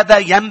هكذا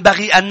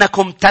ينبغي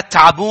أنكم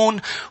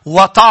تتعبون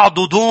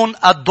وتعضدون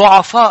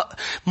الضعفاء،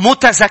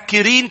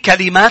 متذكرين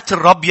كلمات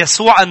الرب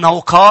يسوع أنه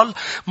قال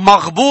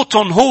مغبوط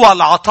هو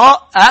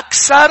العطاء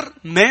أكثر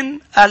من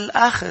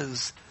الأخذ.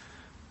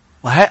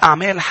 وهي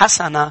أعمال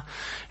حسنة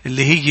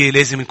اللي هي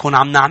لازم نكون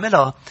عم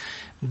نعملها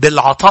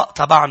بالعطاء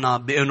تبعنا،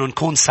 بأنه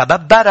نكون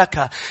سبب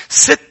بركة.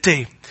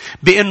 6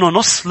 بأنه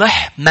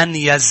نصلح من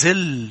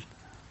يزل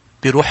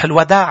بروح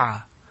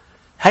الوداع.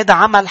 هيدا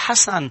عمل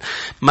حسن.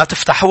 ما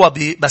تفتحوها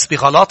بس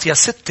بغلاطيا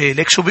 6.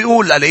 ليك شو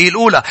بيقول الآية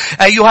الأولى: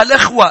 أيها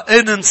الإخوة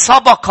إن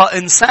سبق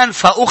إنسان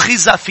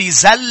فأخذ في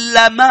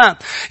زلة.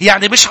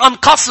 يعني مش عن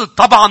قصد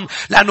طبعا،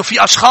 لأنه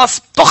في أشخاص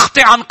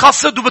بتخطي عن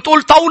قصد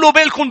وبتقول طولوا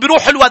بالكم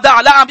بروح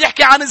الوداع. لا، عم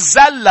يحكي عن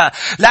الزلة،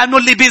 لأنه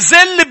اللي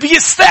بيزل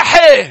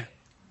بيستحي.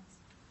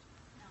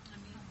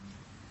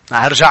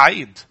 هرجع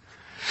عيد.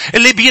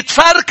 اللي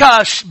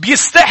بيتفركش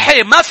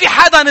بيستحي. ما في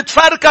حدا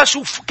نتفركش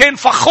وكان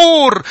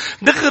فخور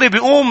دغري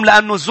بيقوم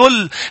لأنه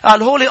زل.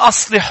 قال هولي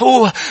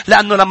أصلحوه.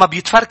 لأنه لما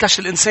بيتفركش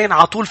الإنسان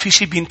عطول في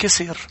شيء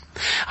بينكسر.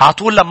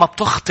 عطول لما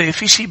بتخطي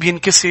في شيء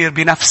بينكسر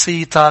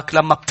بنفسيتك.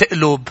 لما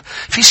بتقلب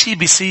في شيء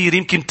بيصير،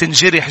 يمكن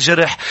تنجرح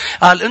جرح.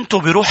 قال انتوا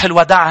بروح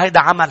الوداع هيدا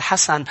عمل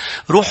حسن،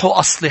 روحوا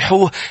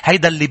أصلحوه.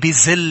 هيدا اللي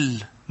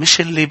بيزل،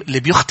 مش اللي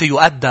بيخطي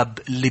يؤدب.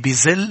 اللي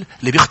بيزل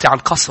اللي بيخطي عن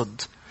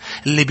قصد.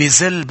 اللي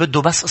بيزل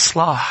بده بس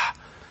إصلاح.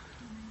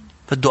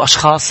 بده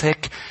أشخاص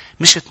هيك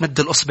مش تمد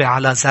الأصبع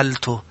على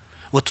زلته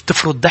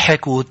وتفرض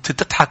ضحك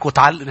وتضحك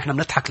وتعلق. نحن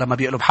بنضحك لما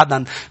بيقلب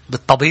حدا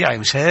بالطبيعي،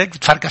 مش هيك؟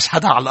 بتفركش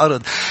حدا على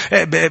الأرض.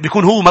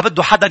 بيكون هو ما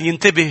بده حدا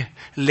ينتبه.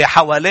 اللي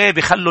حواليه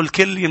بيخلوا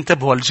الكل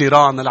ينتبهوا،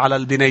 الجيران اللي على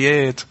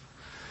البنايات.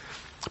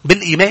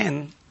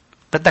 بالإيمان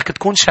بدك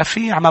تكون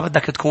شفيع، ما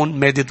بدك تكون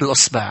مادد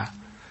الأصبع.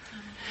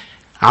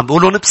 عم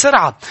بقولون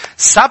بسرعة.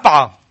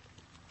 7.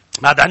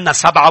 بعد عنا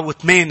 7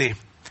 و8.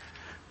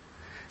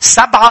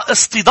 7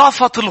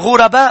 استضافة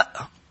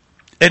الغرباء.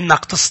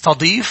 إنك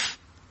تستضيف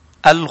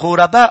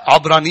الغرباء.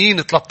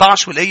 عبرانيين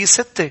 13 والآية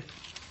 6.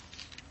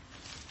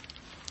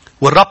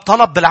 والرب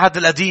طلب بالعهد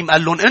القديم،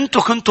 قال لهم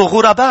أنتوا كنتوا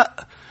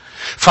غرباء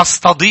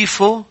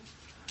فاستضيفوا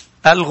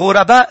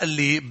الغرباء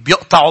اللي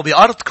بيقطعوا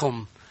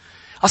بأرضكم.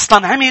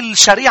 أصلا عمل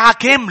شريعة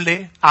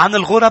كاملة عن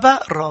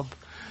الغرباء الرب.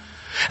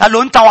 قال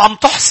له أنت وعم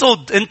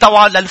تحصد أنت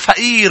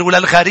للفقير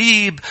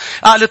وللغريب.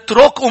 قال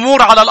اترك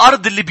أمور على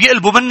الأرض اللي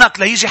بيقلبوا منك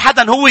ليجي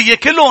حدا هو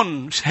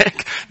يأكلهم. مش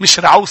هيك؟ مش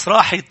رعوس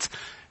راحت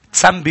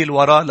تسنبل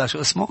ورا لا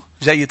شو اسمه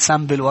جاي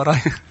تسنبل ورا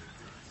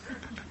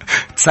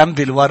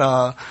تسنبل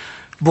ورا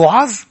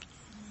بوعز.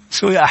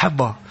 شو يا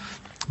أحبة؟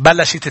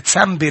 بلشت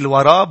تسنبل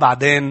ورا،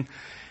 بعدين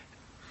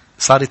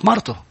صارت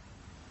مرته.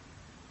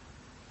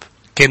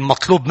 كان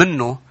مطلوب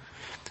منه.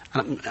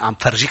 عم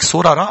فرجيك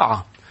صورة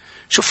رائعة.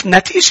 شوف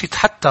نتيجة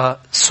حتى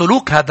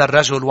سلوك هذا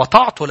الرجل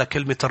وطاعته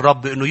لكلمة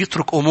الرب إنه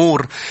يترك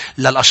أمور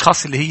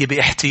للأشخاص اللي هي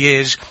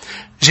باحتياج.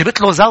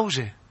 جبت له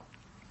زوجة.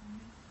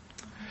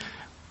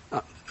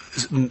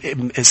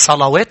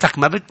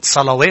 صلواتك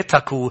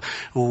صلواتك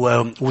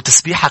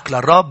وتسبيحك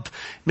للرب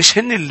مش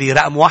هن اللي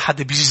رقم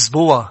 1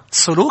 بيجذبوها،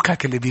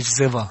 سلوكك اللي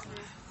بيجذبها.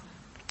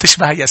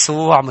 تشبه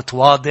يسوع،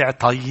 متواضع،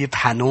 طيب،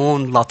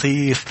 حنون،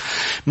 لطيف.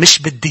 مش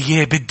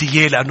بدي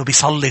اياه لأنه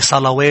بيصلي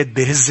صلوات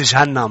بيهز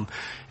جهنم.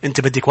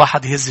 انت بدك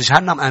واحد يهز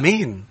جهنم؟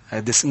 امين.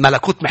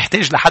 الملكوت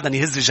محتاج لحدا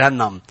يهز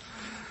جهنم.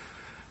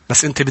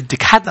 بس انت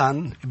بدك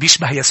حدا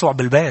بيشبه يسوع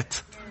بالبيت.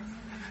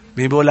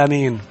 مين بيقول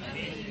امين؟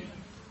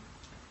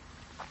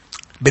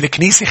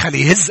 بالكنيسة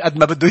خليه يهز قد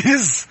ما بده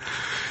يهز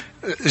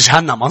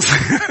جهنم.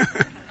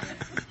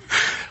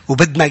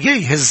 وبدنا اياه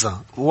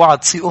يهزها. اوعى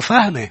تصيروا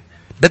فاهمه.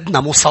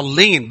 بدنا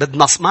مصلين،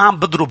 بدنا ما عم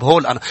بضرب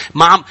هول.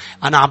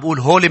 انا عم بقول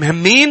هول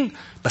مهمين،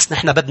 بس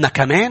نحن بدنا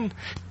كمان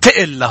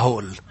تقل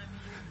لهول.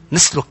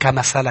 نسلك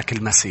كما سلك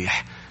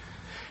المسيح.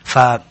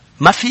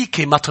 فما فيك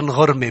ما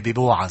تنغرمي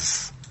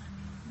ببوعز.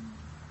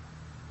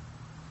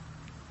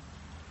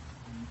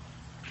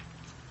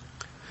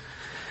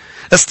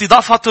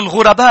 استضافة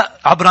الغرباء.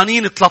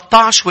 عبرانيين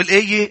 13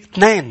 والآية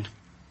 2.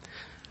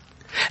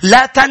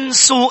 لا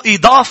تنسوا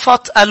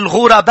إضافة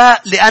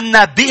الغرباء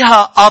لأن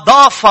بها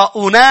أضاف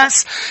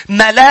أناس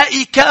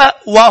ملائكة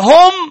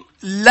وهم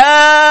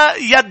لا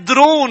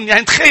يدرون.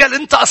 يعني تخيل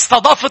أنت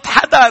استضافت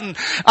حدا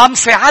أم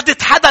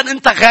ساعدت حدا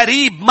أنت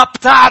غريب ما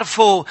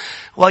بتعرفه،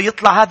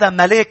 ويطلع هذا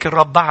ملاك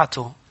الرب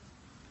بعته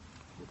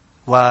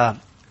وطلع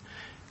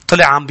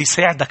عم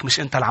بيساعدك، مش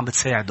أنت اللي عم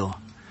بتساعده.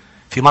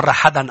 في مرة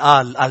حدا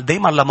قال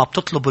دايما لما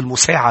بتطلب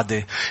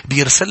المساعدة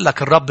بيرسل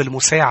لك الرب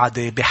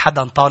المساعدة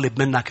بحدا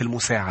طالب منك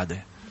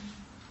المساعدة.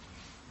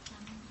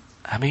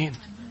 أمين.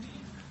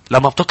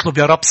 لما بتطلب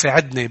يا رب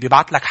ساعدني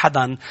بيبعت لك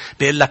حدا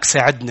بيقول لك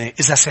ساعدني.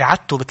 إذا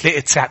ساعدته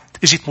بتلاقي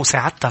اجت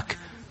مساعدتك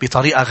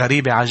بطريقة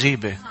غريبة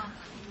عجيبة.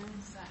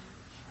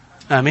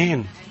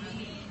 أمين.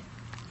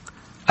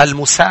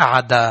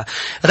 المساعدة.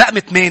 رقم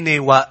 8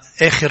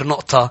 وآخر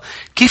نقطة.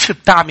 كيف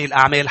بتعمل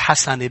أعمال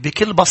حسنة؟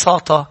 بكل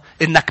بساطة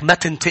إنك ما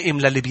تنتقم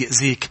للي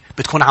بيأذيك.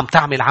 بتكون عم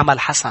تعمل عمل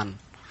حسن.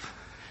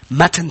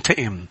 ما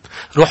تنتقم.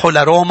 روحوا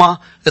لروما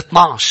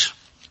 12.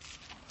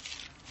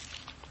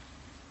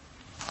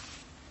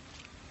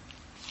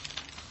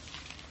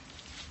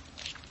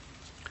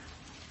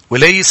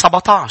 ولي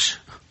 17.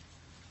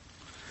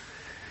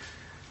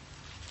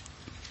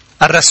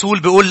 الرسول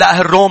بيقول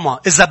لأهل روما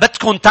إذا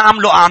بدكم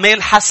تعملوا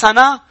أعمال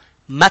حسنة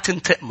ما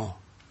تنتقموا.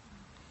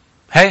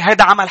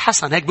 هيدا عمل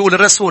حسن. هيك بيقول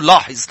الرسول.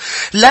 لاحظ: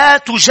 لا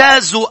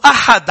تجازوا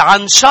أحد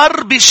عن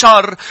شر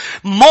بشر،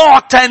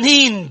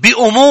 معتنين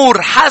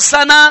بأمور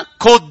حسنة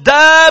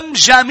قدام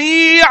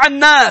جميع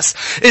الناس.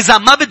 إذا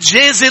ما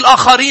بتجازي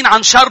الآخرين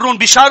عن شر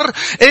بشر،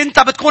 أنت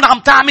بتكون عم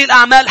تعمل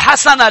أعمال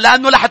حسنة،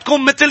 لأنه رح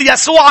تكون مثل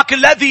يسوعك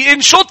الذي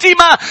إن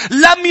شتم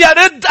لم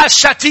يرد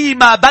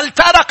الشتيمة بل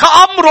ترك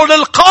أمره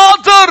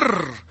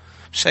للقادر.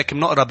 مش هيك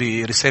بنقرأ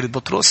برسالة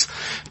بطرس؟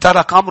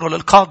 ترك أمره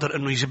للقادر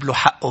إنه يجيب له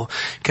حقه.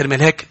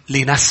 كرمال هيك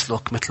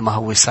لنسلك مثل ما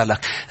هو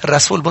سلك.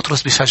 الرسول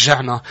بطرس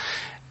بيشجعنا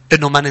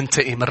إنه ما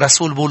ننتقم.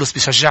 الرسول بولس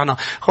بيشجعنا.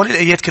 هول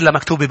الآيات كلها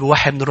مكتوبة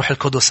بوحي من الروح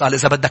القدس. قال: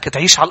 إذا بدك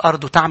تعيش على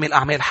الأرض وتعمل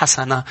أعمال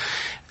حسنة،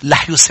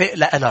 رح يساء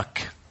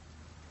لك.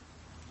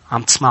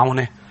 عم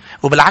تسمعوني؟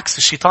 وبالعكس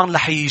الشيطان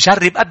رح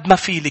يجرب قد ما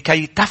فيه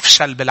لكي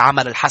تفشل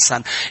بالعمل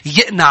الحسن.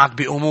 يقنعك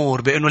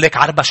بأمور بأنه ليك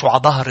عربش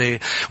وعلى ظهري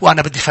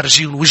وأنا بدي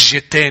فرجيهم وجهي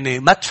التاني.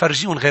 ما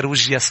تفرجيهم غير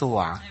وجه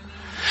يسوع.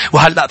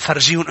 وهلأ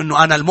تفرجيهم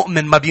أنه أنا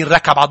المؤمن ما بين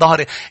ركب على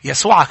ظهري.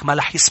 يسوعك ما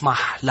رح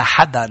يسمح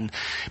لحدا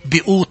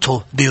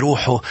بقوته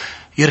بروحه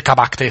يركب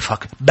على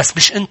كتافك. بس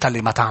مش أنت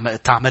اللي ما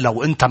تعملها،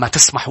 وأنت ما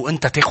تسمح،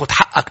 وأنت تاخد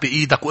حقك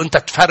بإيدك، وأنت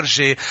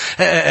تفرجي.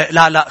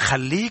 لا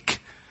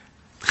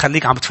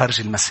خليك عم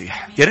تفرجي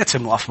المسيح. يا ريت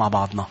نوقف مع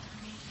بعضنا.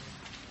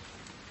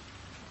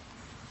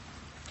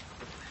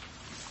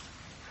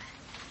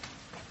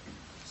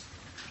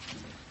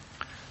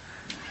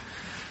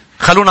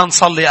 خلونا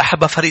نصلي يا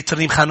أحبة. فريق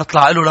ترنيم خلينا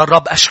نطلع. قالوا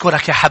للرب: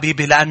 أشكرك يا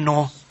حبيبي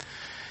لأنه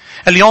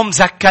اليوم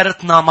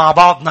ذكرتنا مع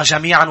بعضنا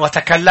جميعا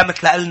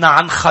وتكلمت لنا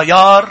عن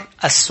خيار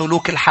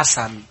السلوك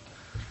الحسن.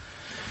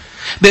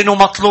 بأنه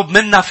مطلوب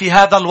منا في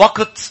هذا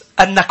الوقت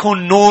أن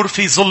نكون نور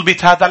في ظلمة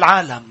هذا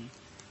العالم.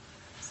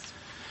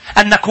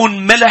 أن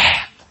نكون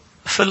ملح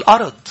في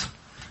الأرض.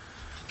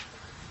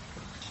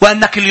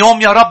 وأنك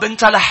اليوم يا رب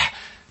أنت رح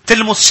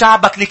تلمس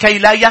شعبك لكي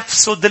لا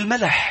يفسد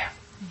الملح،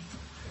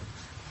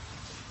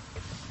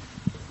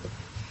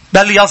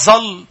 بل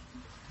يظل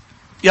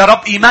يا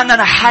رب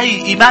إيماننا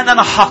حي،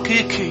 إيماننا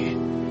حقيقي،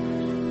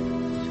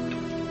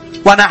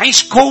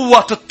 ونعيش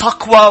قوة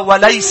التقوى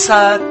وليس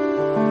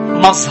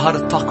مظهر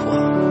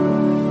التقوى.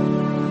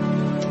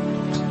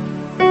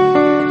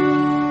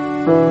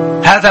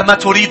 هذا ما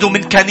تريد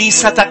من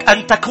كنيستك،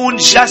 أن تكون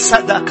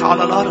جسدك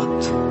على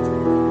الأرض.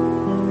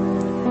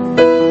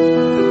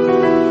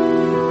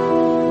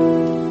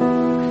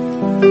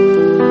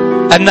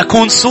 أن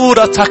نكون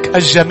صورتك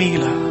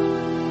الجميلة.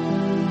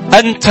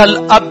 أنت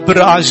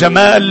الأبرع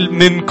جمال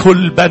من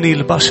كل بني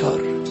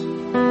البشر.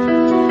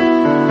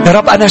 يا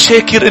رب أنا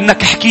شاكر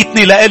إنك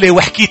حكيتني لإلي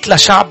وحكيت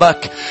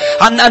لشعبك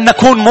عن أن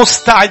نكون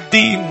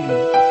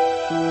مستعدين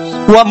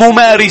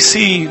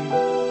وممارسين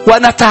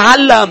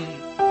ونتعلم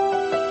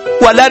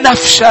ولا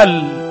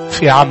نفشل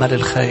في عمل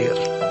الخير،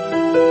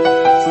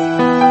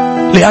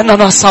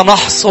 لأننا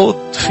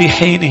سنحصد في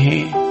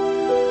حينه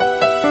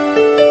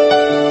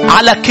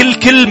على كل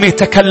كلمة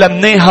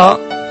تكلمناها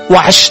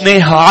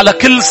وعشناها، على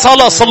كل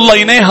صلاة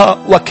صليناها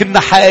وكنا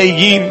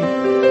حقيقيين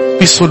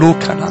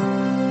بسلوكنا،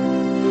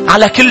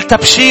 على كل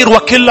تبشير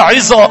وكل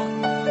عظة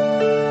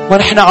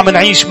ونحن عم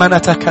نعيش ما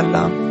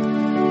نتكلم،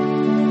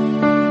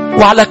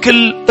 وعلى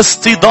كل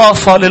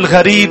استضافة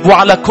للغريب،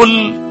 وعلى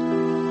كل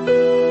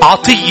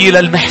عطية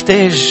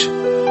للمحتاج،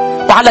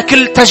 وعلى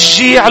كل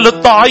تشجيع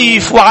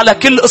للضعيف، وعلى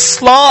كل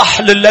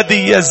إصلاح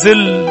للذي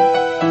يذل.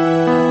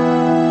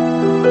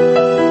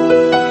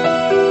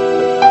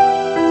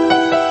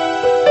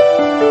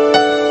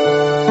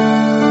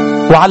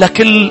 وعلى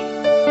كل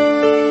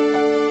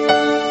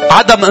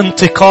عدم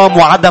انتقام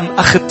وعدم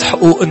أخذ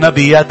حقوقنا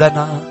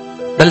بيدنا،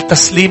 بل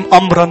تسليم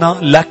أمرنا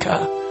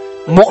لك،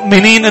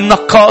 مؤمنين أنك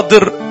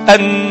قادر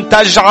أن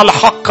تجعل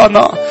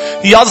حقنا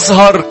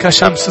يظهر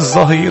كشمس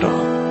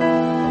الظهيرة.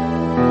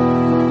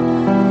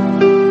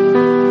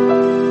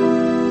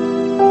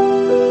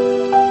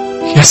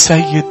 يا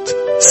سيد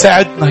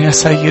ساعدنا، يا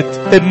سيد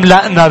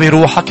املأنا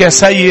بروحك، يا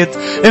سيد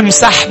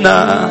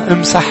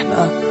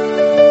امسحنا.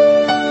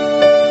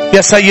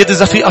 يا سيد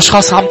إذا في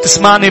أشخاص عم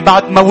تسمعني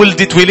بعد ما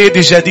ولدت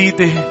ولادة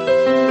جديدة،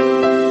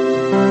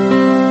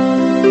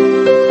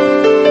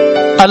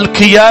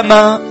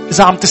 القيامة،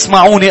 إذا عم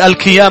تسمعوني،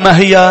 القيامة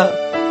هي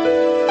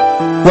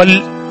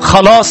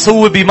والخلاص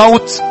هو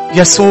بموت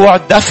يسوع،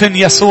 دفن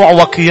يسوع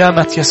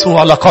وقيامة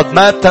يسوع. لقد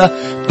مات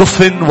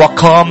دفن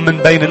وقام من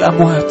بين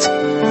الأموات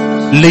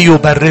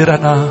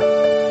ليبررنا.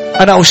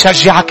 أنا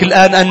أشجعك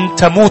الآن أن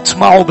تموت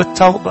معه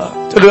بالتوبة.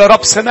 تقول له: يا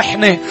رب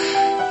سامحني،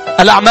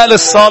 الأعمال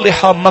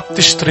الصالحة ما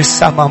بتشتري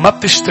السماء، ما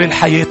بتشتري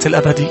الحياة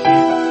الأبدية.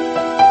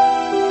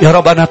 يا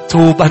رب أنا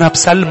بتوب، أنا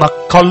بسلمك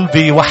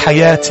قلبي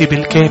وحياتي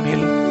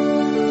بالكامل.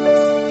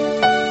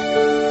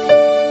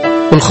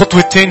 والخطوة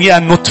الثانية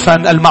أن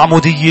ندفن،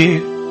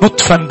 المعمودية،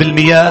 ندفن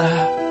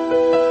بالمياه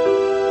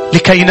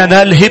لكي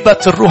ننال هبة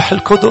الروح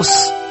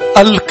القدس.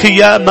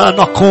 القيامة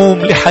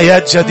نقوم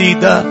لحياة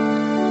جديدة،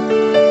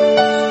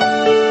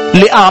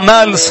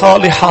 لأعمال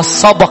صالحة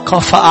سبق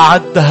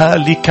فأعدها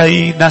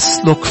لكي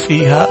نسلك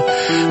فيها.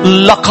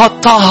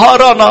 لقد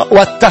طهرنا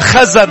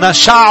واتخذنا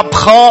شعب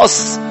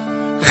خاص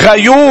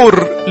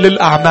غيور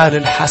للأعمال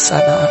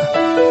الحسنة.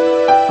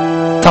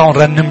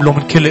 تعالوا نرنم له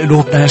من كل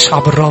قلوبنا يا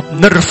شعب الرب.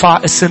 نرفع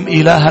اسم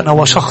إلهنا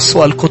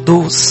وشخصه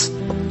القدوس.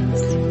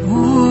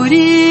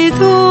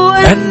 أريد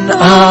أن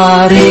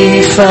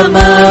أعرف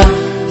ما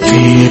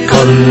في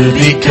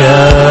قلبك،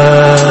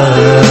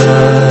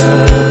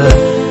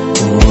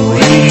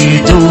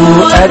 أريد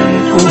أن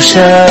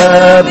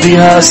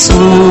أشابه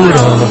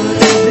صورة.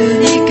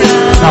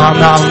 نعم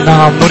نعم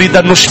نعم، نريد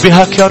أن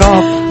نشبهك يا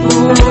رب.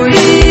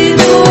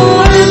 أريد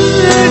أن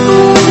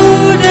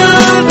تكون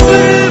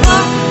قرب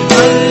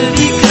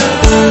قلبك،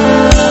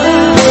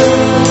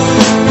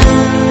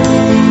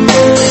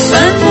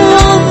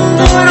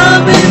 فأنظر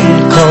من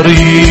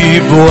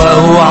قريب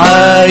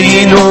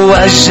وأعاين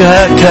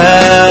وجهك.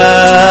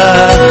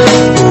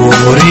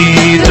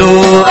 أريد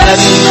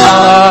أن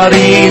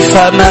أعرف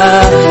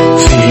ما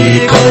في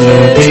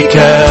قلبك،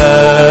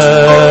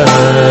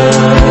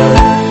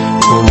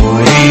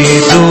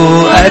 أريد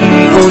أن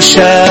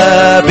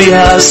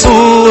أشابه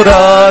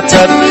صورة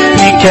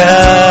بك،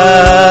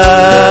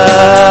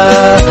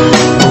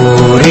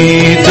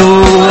 أريد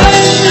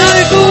أن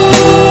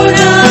أكون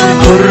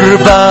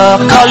قرب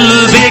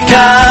قلبك،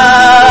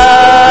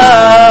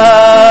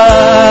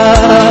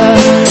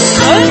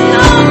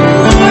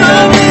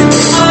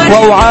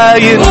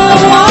 وأعاين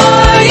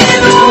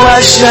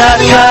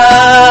وجهك.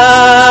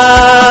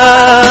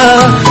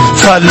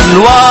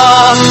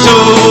 فالوقت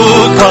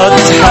قد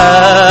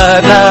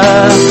حان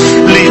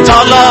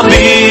لطلب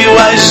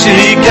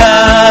وجهك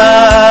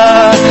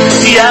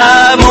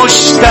يا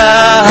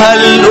مشتهى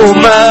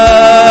الأمم.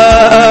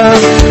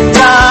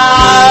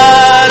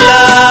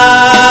 تعالى،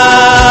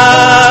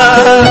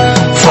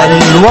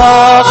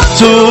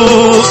 فالوقت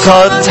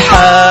قد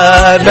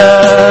حان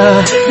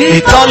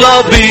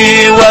لطلب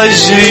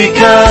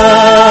وجهك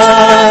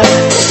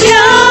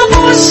يا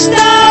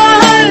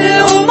مشتهى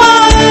الأمم.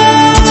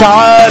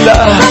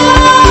 تعالى.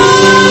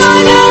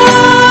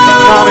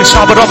 نعم يا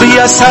شعب الرب،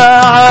 هي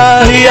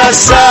ساعة، هي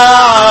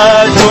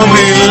ساعة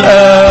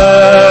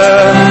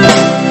الآن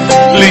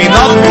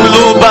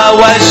لنطلب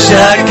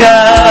وجهك.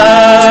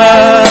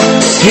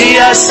 هي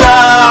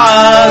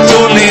ساعة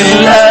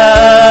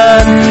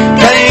الآن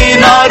كي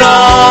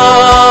نرى،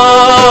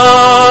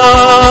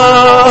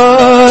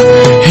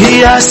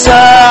 هي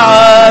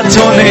ساعة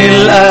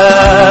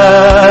الآن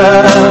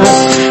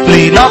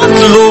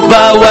لنطلب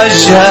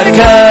وجهك.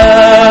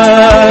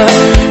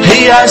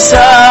 هي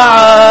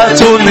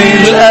ساعة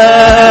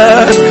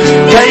الآن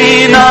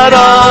كي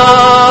نرى،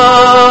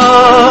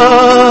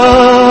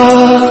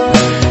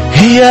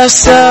 هي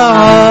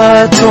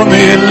ساعة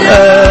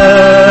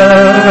الآن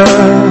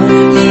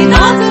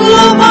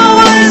لنطلب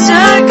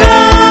وجهك.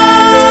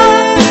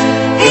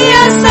 هي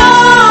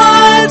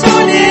ساعة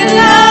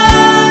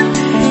الآن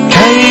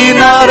كي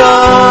نرى.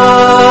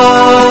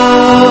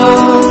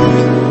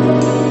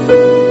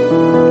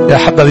 يا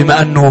حبا،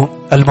 بما أنه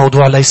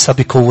الموضوع ليس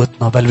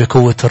بقوتنا بل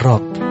بقوة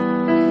الرب،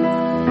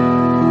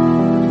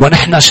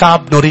 ونحن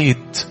شعب نريد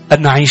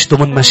أن نعيش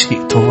ضمن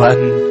مشيئته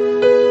وأن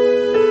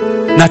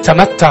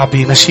نتمتع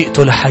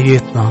بمشيئته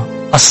لحياتنا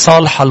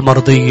الصالحة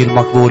المرضية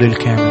المقبولة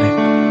الكاملة،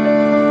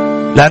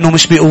 لأنه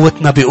مش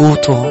بقوتنا،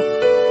 بقوته.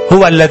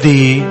 هو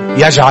الذي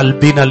يجعل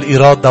بنا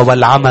الإرادة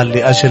والعمل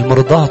لأجل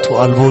مرضاته.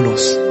 قال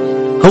بولس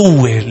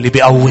هو اللي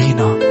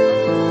بيقوينا.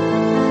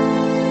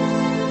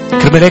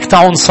 كرمال هيك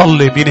تعالوا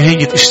نصلي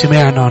بنهاية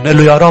اجتماعنا، نقول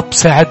له يا رب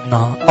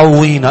ساعدنا،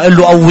 قوينا. قل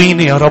له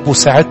قويني يا رب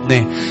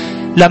وساعدني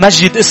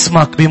لمجد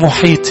اسمك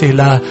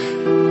بمحيطي،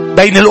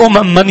 بين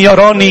الأمم من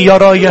يراني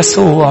يرى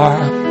يسوع،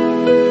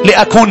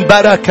 لأكون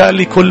بركة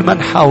لكل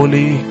من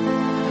حولي،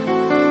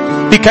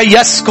 لكي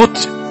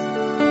يسكت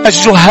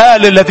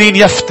الجهال الذين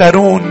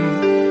يفترون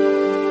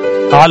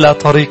على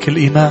طريق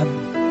الإيمان،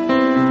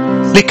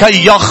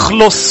 لكي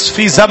يخلص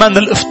في زمن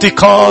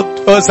الافتقاد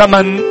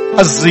وزمن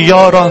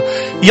الزيارة،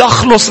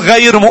 يخلص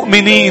غير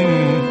مؤمنين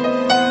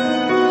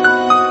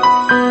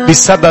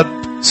بسبب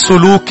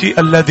سلوكي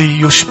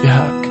الذي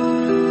يشبهك.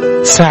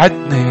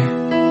 ساعدني.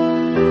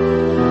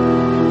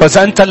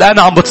 وإذا أنت الآن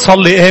عم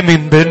بتصلي، آمن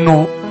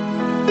بأنه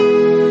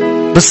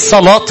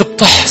بالصلاة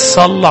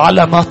بتحصل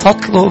على ما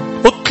تطلب.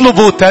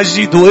 اطلبوا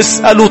تجدوا،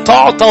 اسألوا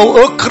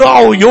تعطوا،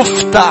 اقرعوا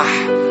يفتح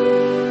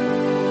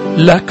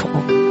لكم.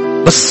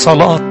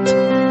 بالصلاة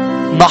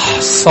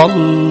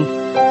نحصل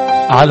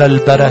على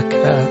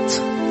البركات،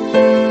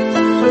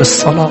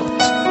 بالصلاة.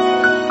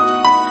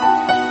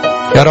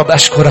 يا رب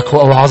أشكرك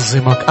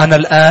وأعظمك. أنا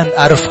الآن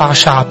أرفع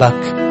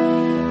شعبك،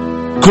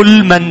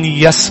 كل من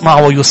يسمع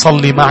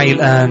ويصلي معي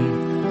الآن،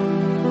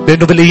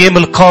 لأنه بالأيام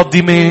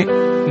القادمة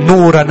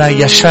نورنا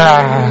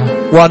يشع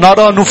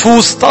ونرى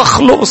نفوس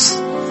تخلص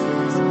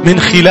من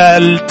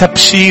خلال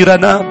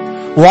تبشيرنا،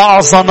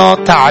 وعظنا،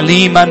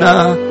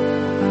 تعليمنا،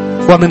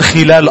 ومن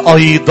خلال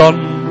أيضا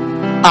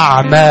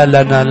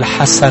أعمالنا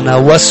الحسنة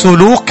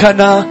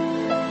وسلوكنا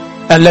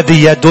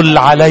الذي يدل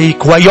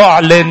عليك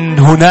ويعلن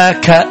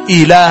هناك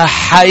إله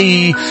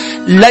حي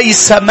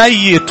ليس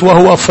ميت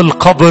وهو في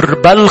القبر،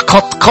 بل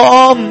قد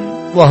قام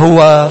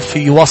وهو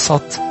في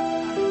وسط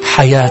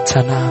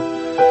حياتنا.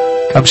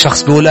 كم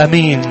شخص بيقول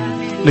أمين؟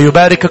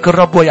 ليباركك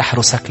الرب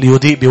ويحرسك،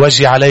 ليضيء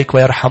بوجهه عليك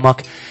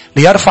ويرحمك،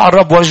 ليرفع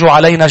الرب وجهه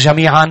علينا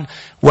جميعا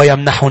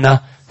ويمنحنا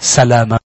سلاما.